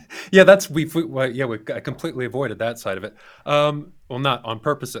 yeah, I completely avoided that side of it. Well, not on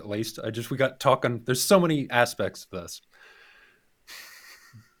purpose, at least. We got talking. There's so many aspects to this.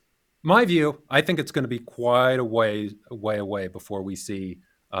 My view, I think it's going to be quite way away before we see.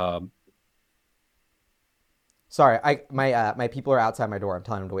 Um, Sorry, my people are outside my door. I'm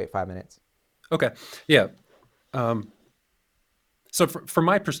telling them to wait 5 minutes. okay, yeah. Um, so from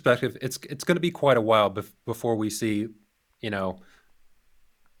my perspective, it's going to be quite a while before we see, you know,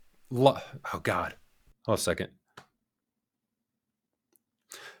 oh God, hold a second.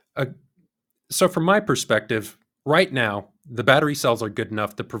 Uh, so from my perspective, right now, the battery cells are good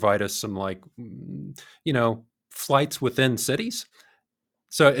enough to provide us some flights within cities.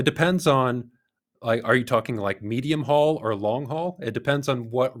 So it depends on, like, are you talking like medium haul or long haul? It depends on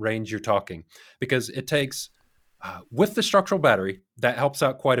what range you're talking, because it takes with the structural battery that helps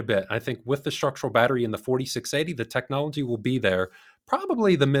out quite a bit. I think with the structural battery in the 4680, the technology will be there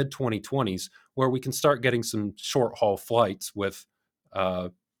probably the mid 2020s, where we can start getting some short haul flights with uh,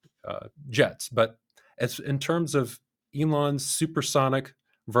 jets. But as in terms of Elon's supersonic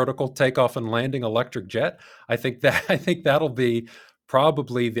vertical takeoff and landing electric jet, I think that'll be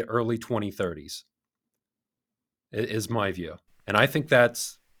probably the early 2030s is my view. And I think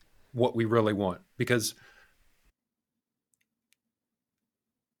that's what we really want, because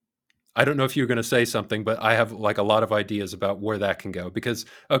I don't know if you're going to say something, but I have like a lot of ideas about where that can go. Because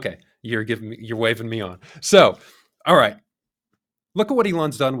okay, you're waving me on. So, all right, look at what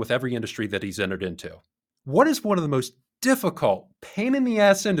Elon's done with every industry that he's entered into. What is one of the most difficult, pain in the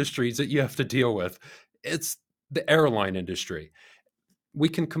ass industries that you have to deal with? It's the airline industry. We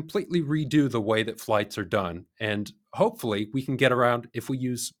can completely redo the way that flights are done, and hopefully we can get around if we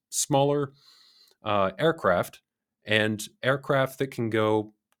use smaller aircraft, and aircraft that can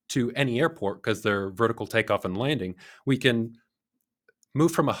go to any airport because they're vertical takeoff and landing. We can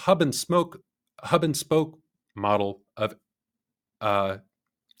move from a hub and spoke model of uh,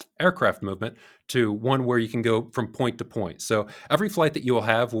 aircraft movement to one where you can go from point to point. So every flight that you will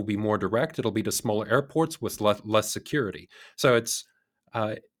have will be more direct. It'll be to smaller airports with less security. So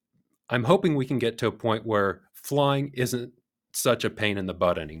uh, I'm hoping we can get to a point where flying isn't such a pain in the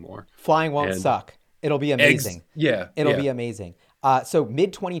butt anymore. Flying won't And suck. It'll be amazing. yeah, It'll yeah. be amazing. So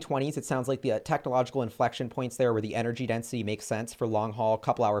mid 2020s, it sounds like the technological inflection points there where the energy density makes sense for long haul,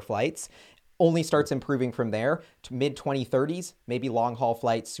 couple hour flights. Only starts improving from there to mid 2030s, maybe long haul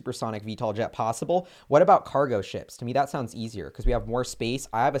flights, supersonic VTOL jet possible. What about cargo ships? To me, that sounds easier because we have more space.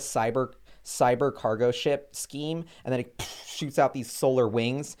 I have a cyber cargo ship scheme, and then it shoots out these solar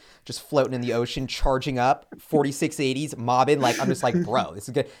wings just floating in the ocean, charging up 4680s, mobbing. Like, I'm just like, bro, this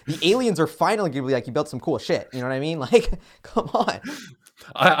is good. The aliens are finally gonna be like, you built some cool shit. You know what I mean? Like, come on.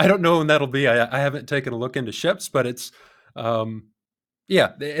 I don't know when that'll be. I haven't taken a look into ships, but um,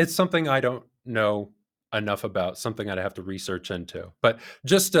 yeah, it's something I don't know enough about, something I'd have to research into. But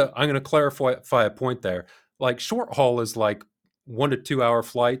I'm going to clarify a point there. Like short haul is like 1 to 2 hour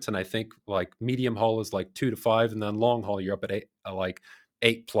flights, and I think like medium haul is like 2 to 5, and then long haul you're up at like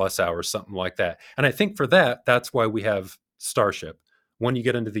 8+ hours, something like that. And I think for that's why we have Starship when you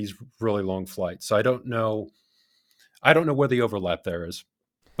get into these really long flights. So I don't know where the overlap there is,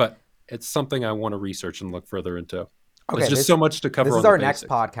 but it's something I want to research and look further into. There's Okay, just so much to this cover is on the our next basics.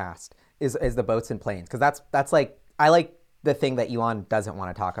 podcast is the boats and planes because that's like I like the thing that Elon doesn't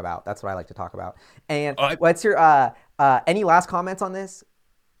want to talk about. That's what I like to talk about. And I, what's your any last comments on this?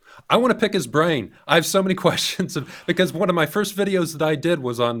 I want to pick his brain. I have so many questions because one of my first videos that I did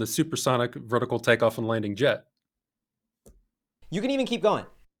was on the supersonic vertical takeoff and landing jet. You can even keep going.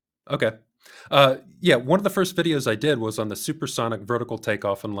 Okay. Yeah, one of the first videos I did was on the supersonic vertical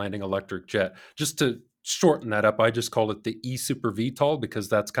takeoff and landing electric jet. Just to shorten that up, I just called it the E-Super VTOL because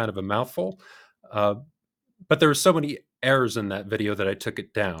that's kind of a mouthful. Uh, but there were so many errors in that video that I took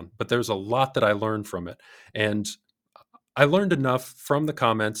it down. But there's a lot that I learned from it. And I learned enough from the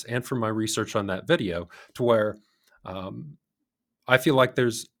comments and from my research on that video to where um, I feel like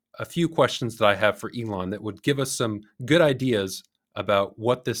there's a few questions that I have for Elon that would give us some good ideas about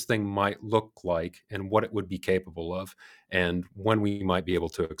what this thing might look like and what it would be capable of and when we might be able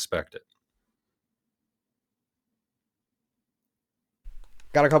to expect it.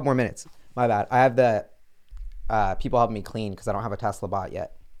 Got a couple more minutes. My bad. I have the people helping me clean because I don't have a Tesla bot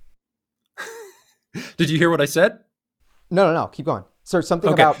yet. Did you hear what I said? No, no, no. Keep going. So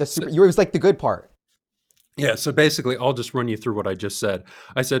something Okay. about the super. You it was like the good part. Yeah, so basically, I'll just run you through what I just said.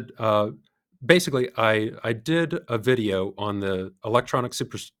 I said, basically, I did a video on the electronic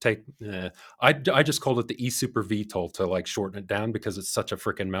super take. I just called it the eSuper VTOL to like shorten it down because it's such a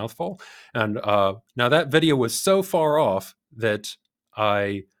freaking mouthful. And now that video was so far off that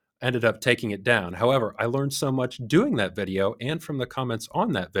I ended up taking it down. However, I learned so much doing that video and from the comments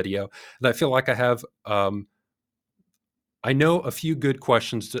on that video that I feel like I know a few good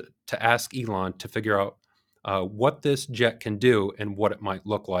questions to ask Elon to figure out what this jet can do and what it might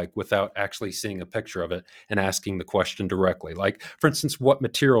look like without actually seeing a picture of it and asking the question directly. Like, for instance, what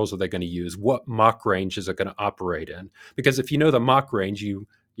materials are they going to use? What Mach range is it going to operate in? Because if you know the Mach range, you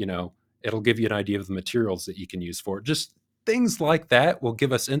know it'll give you an idea of the materials that you can use for it. Just things like that will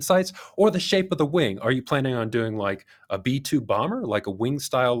give us insights. Or the shape of the wing. Are you planning on doing like a B-2 bomber, like a wing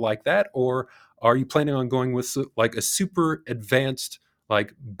style like that, or are you planning on going with like a super advanced,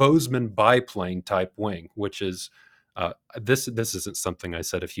 like Bozeman biplane type wing, which is this isn't something I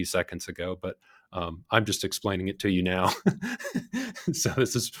said a few seconds ago, but I'm just explaining it to you now. So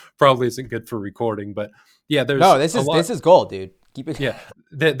this is probably isn't good for recording, but yeah, there's No, a lot. this is gold, dude. Keep it. Yeah,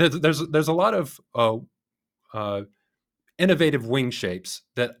 there's a lot of uh, innovative wing shapes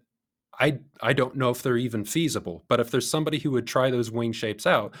that I don't know if they're even feasible. But if there's somebody who would try those wing shapes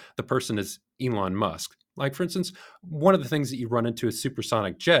out, the person is Elon Musk. Like for instance, one of the things that you run into a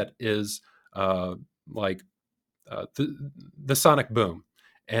supersonic jet is uh, like the sonic boom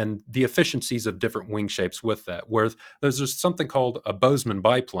and the efficiencies of different wing shapes with that. Whereas there's something called a Bozeman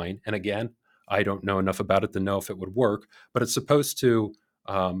biplane, and again, I don't know enough about it to know if it would work, but it's supposed to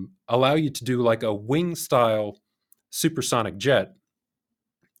allow you to do like a wing style supersonic jet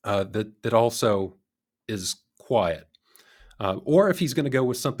that also is quiet. Or if he's going to go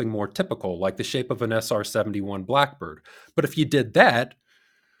with something more typical, like the shape of an SR-71 Blackbird. But if you did that,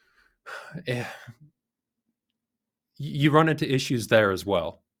 eh, you run into issues there as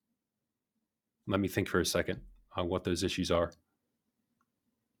well. Let me think for a second on what those issues are.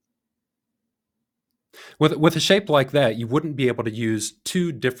 With a shape like that, you wouldn't be able to use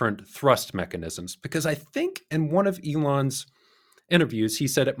two different thrust mechanisms because I think in one of Elon's interviews, he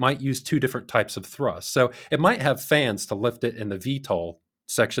said it might use two different types of thrust. So it might have fans to lift it in the VTOL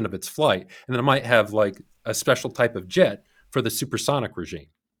section of its flight, and then it might have like a special type of jet for the supersonic regime.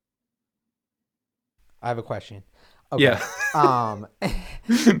 I have a question. Yeah. Okay. Um,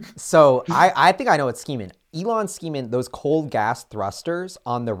 so I think I know what's scheming. Elon's scheming those cold gas thrusters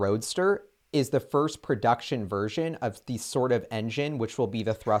on the Roadster is the first production version of the sort of engine which will be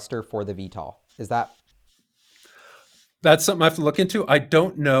the thruster for the VTOL. Is that That's something I have to look into. I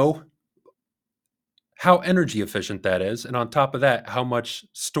don't know how energy efficient that is. And on top of that, how much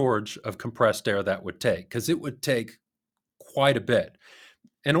storage of compressed air that would take, because it would take quite a bit.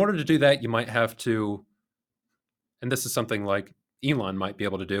 In order to do that, you might have to, and this is something like Elon might be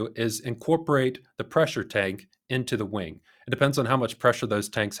able to do, is incorporate the pressure tank into the wing. It depends on how much pressure those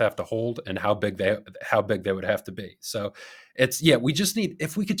tanks have to hold and how big they would have to be. So it's yeah, we just need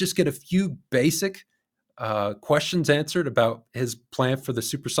if we could just get a few basic questions answered about his plan for the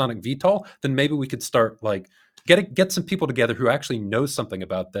supersonic VTOL, then maybe we could start like get some people together who actually know something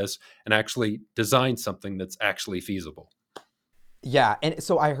about this and actually design something that's actually feasible. yeah, and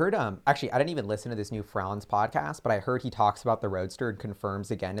so I heard actually I didn't even listen to this new Franz podcast, but I heard he talks about the Roadster and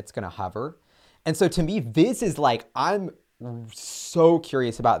confirms again it's gonna hover. And so to me, this is like I'm so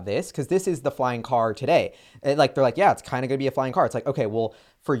curious about this because this is the flying car today. And like they're like, yeah, it's kind of gonna be a flying car. It's like, okay, well,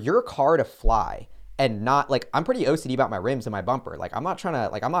 for your car to fly and not like I'm pretty OCD about my rims and my bumper. Like I'm not trying to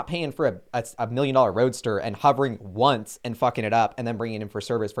like I'm not paying for $1 million Roadster and hovering once and fucking it up and then bringing it in for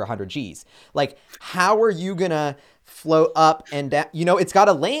service for 100 G's. Like how are you gonna float up and down? You know, it's got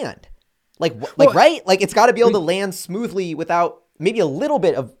to land. Like Well, right? Like it's got to be able to land smoothly without maybe a little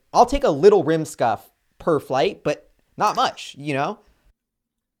bit of. I'll take a little rim scuff per flight, but not much. You know.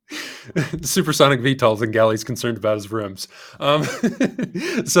 the supersonic VTOLs and Galley's concerned about his rims. Um,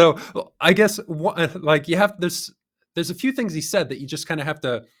 so I guess like you have there's a few things he said that you just kind of have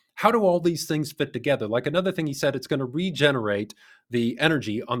to. How do all these things fit together? Like another thing he said, it's going to regenerate the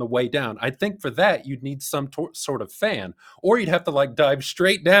energy on the way down. I think for that you'd need some sort of fan, or you'd have to like dive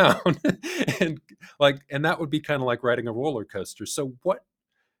straight down, and that would be kind of like riding a roller coaster. So what?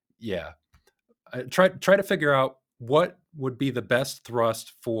 Yeah, try to figure out what would be the best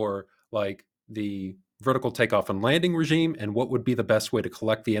thrust for like the vertical takeoff and landing regime and what would be the best way to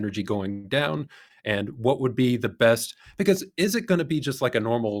collect the energy going down and what would be the best because is it going to be just like a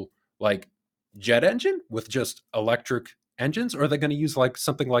normal like jet engine with just electric engines, or are they going to use like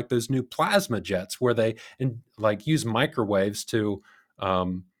something like those new plasma jets where they like use microwaves to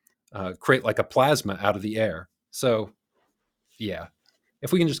um, create like a plasma out of the air? So yeah,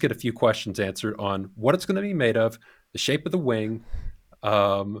 if we can just get a few questions answered on what it's going to be made of, the shape of the wing,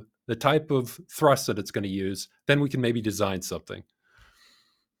 the type of thrust that it's going to use, then we can maybe design something.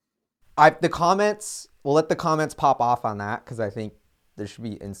 The comments, we'll let the comments pop off on that because I think that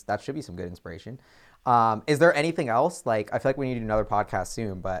should be some good inspiration. Is there anything else? Like, I feel like we need to do another podcast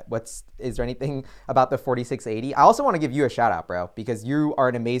soon, but is there anything about the 4680? I also want to give you a shout out, bro, because you are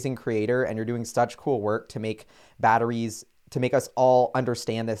an amazing creator and you're doing such cool work to make batteries, to make us all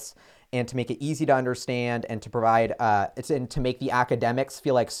understand this and to make it easy to understand and to provide, and to make the academics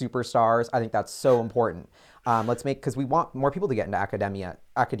feel like superstars. I think that's so important. Because we want more people to get into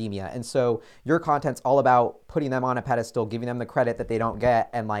academia. And so your content's all about putting them on a pedestal, giving them the credit that they don't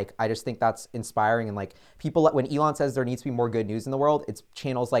get. And like, I just think that's inspiring. And like people, when Elon says there needs to be more good news in the world, it's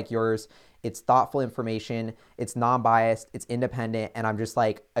channels like yours. It's thoughtful information. It's non-biased. It's independent. And I'm just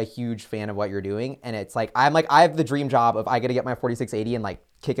like a huge fan of what you're doing. And it's like, I have the dream job of I got to get my 4680 and like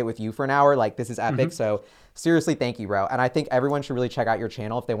kick it with you for an hour. Like this is epic. Mm-hmm. So seriously, thank you, bro. And I think everyone should really check out your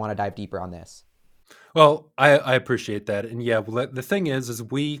channel if they want to dive deeper on this. Well, I appreciate that. And yeah, well, the thing is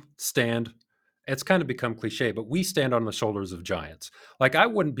we stand, it's kind of become cliche, but we stand on the shoulders of giants. Like I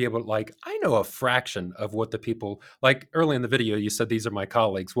wouldn't be able to, like, I know a fraction of what the people, like early in the video, you said, these are my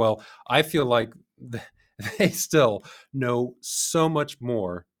colleagues. Well, I feel like they still know so much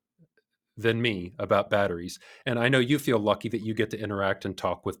more than me about batteries. And I know you feel lucky that you get to interact and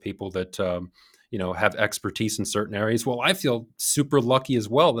talk with people that, have expertise in certain areas. Well, I feel super lucky as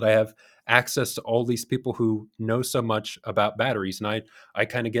well that I have access to all these people who know so much about batteries. And I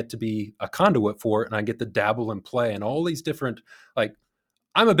kind of get to be a conduit for it, and I get to dabble and play and all these different, like,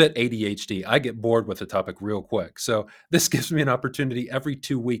 I'm a bit ADHD. I get bored with the topic real quick. So this gives me an opportunity every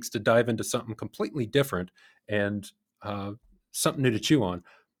 2 weeks to dive into something completely different and something new to chew on.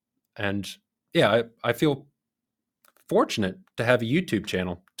 And yeah, I feel fortunate to have a YouTube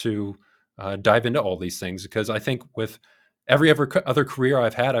channel to dive into all these things, because I think with every other career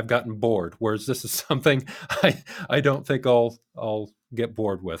I've had, I've gotten bored. Whereas this is something I don't think I'll get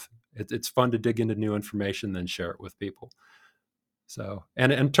bored with. It's fun to dig into new information, then share it with people. So,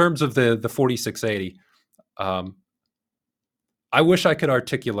 and in terms of the 4680, I wish I could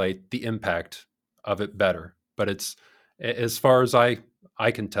articulate the impact of it better, but it's, as far as I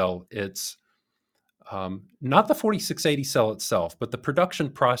can tell, it's not the 4680 cell itself, but the production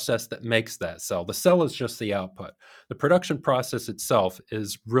process that makes that cell. The cell is just the output. The production process itself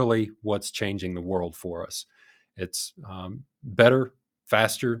is really what's changing the world for us. It's better,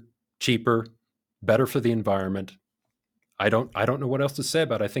 faster, cheaper, better for the environment. I don't know what else to say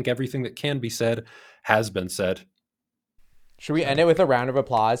about it. I think everything that can be said has been said. Should we end it with a round of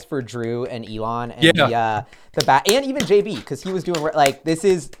applause for Drew and Elon and the and even JB, because he was doing like, this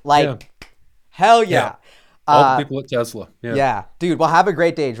is like hell yeah. All the people at Tesla. Yeah, dude. Well, have a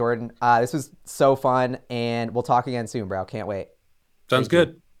great day, Jordan. This was so fun, and we'll talk again soon, bro. Can't wait. Sounds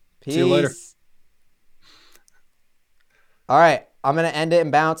good. Peace. See you later. All right, I'm gonna end it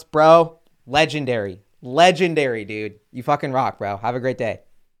and bounce, bro. Legendary, dude. You fucking rock, bro. Have a great day.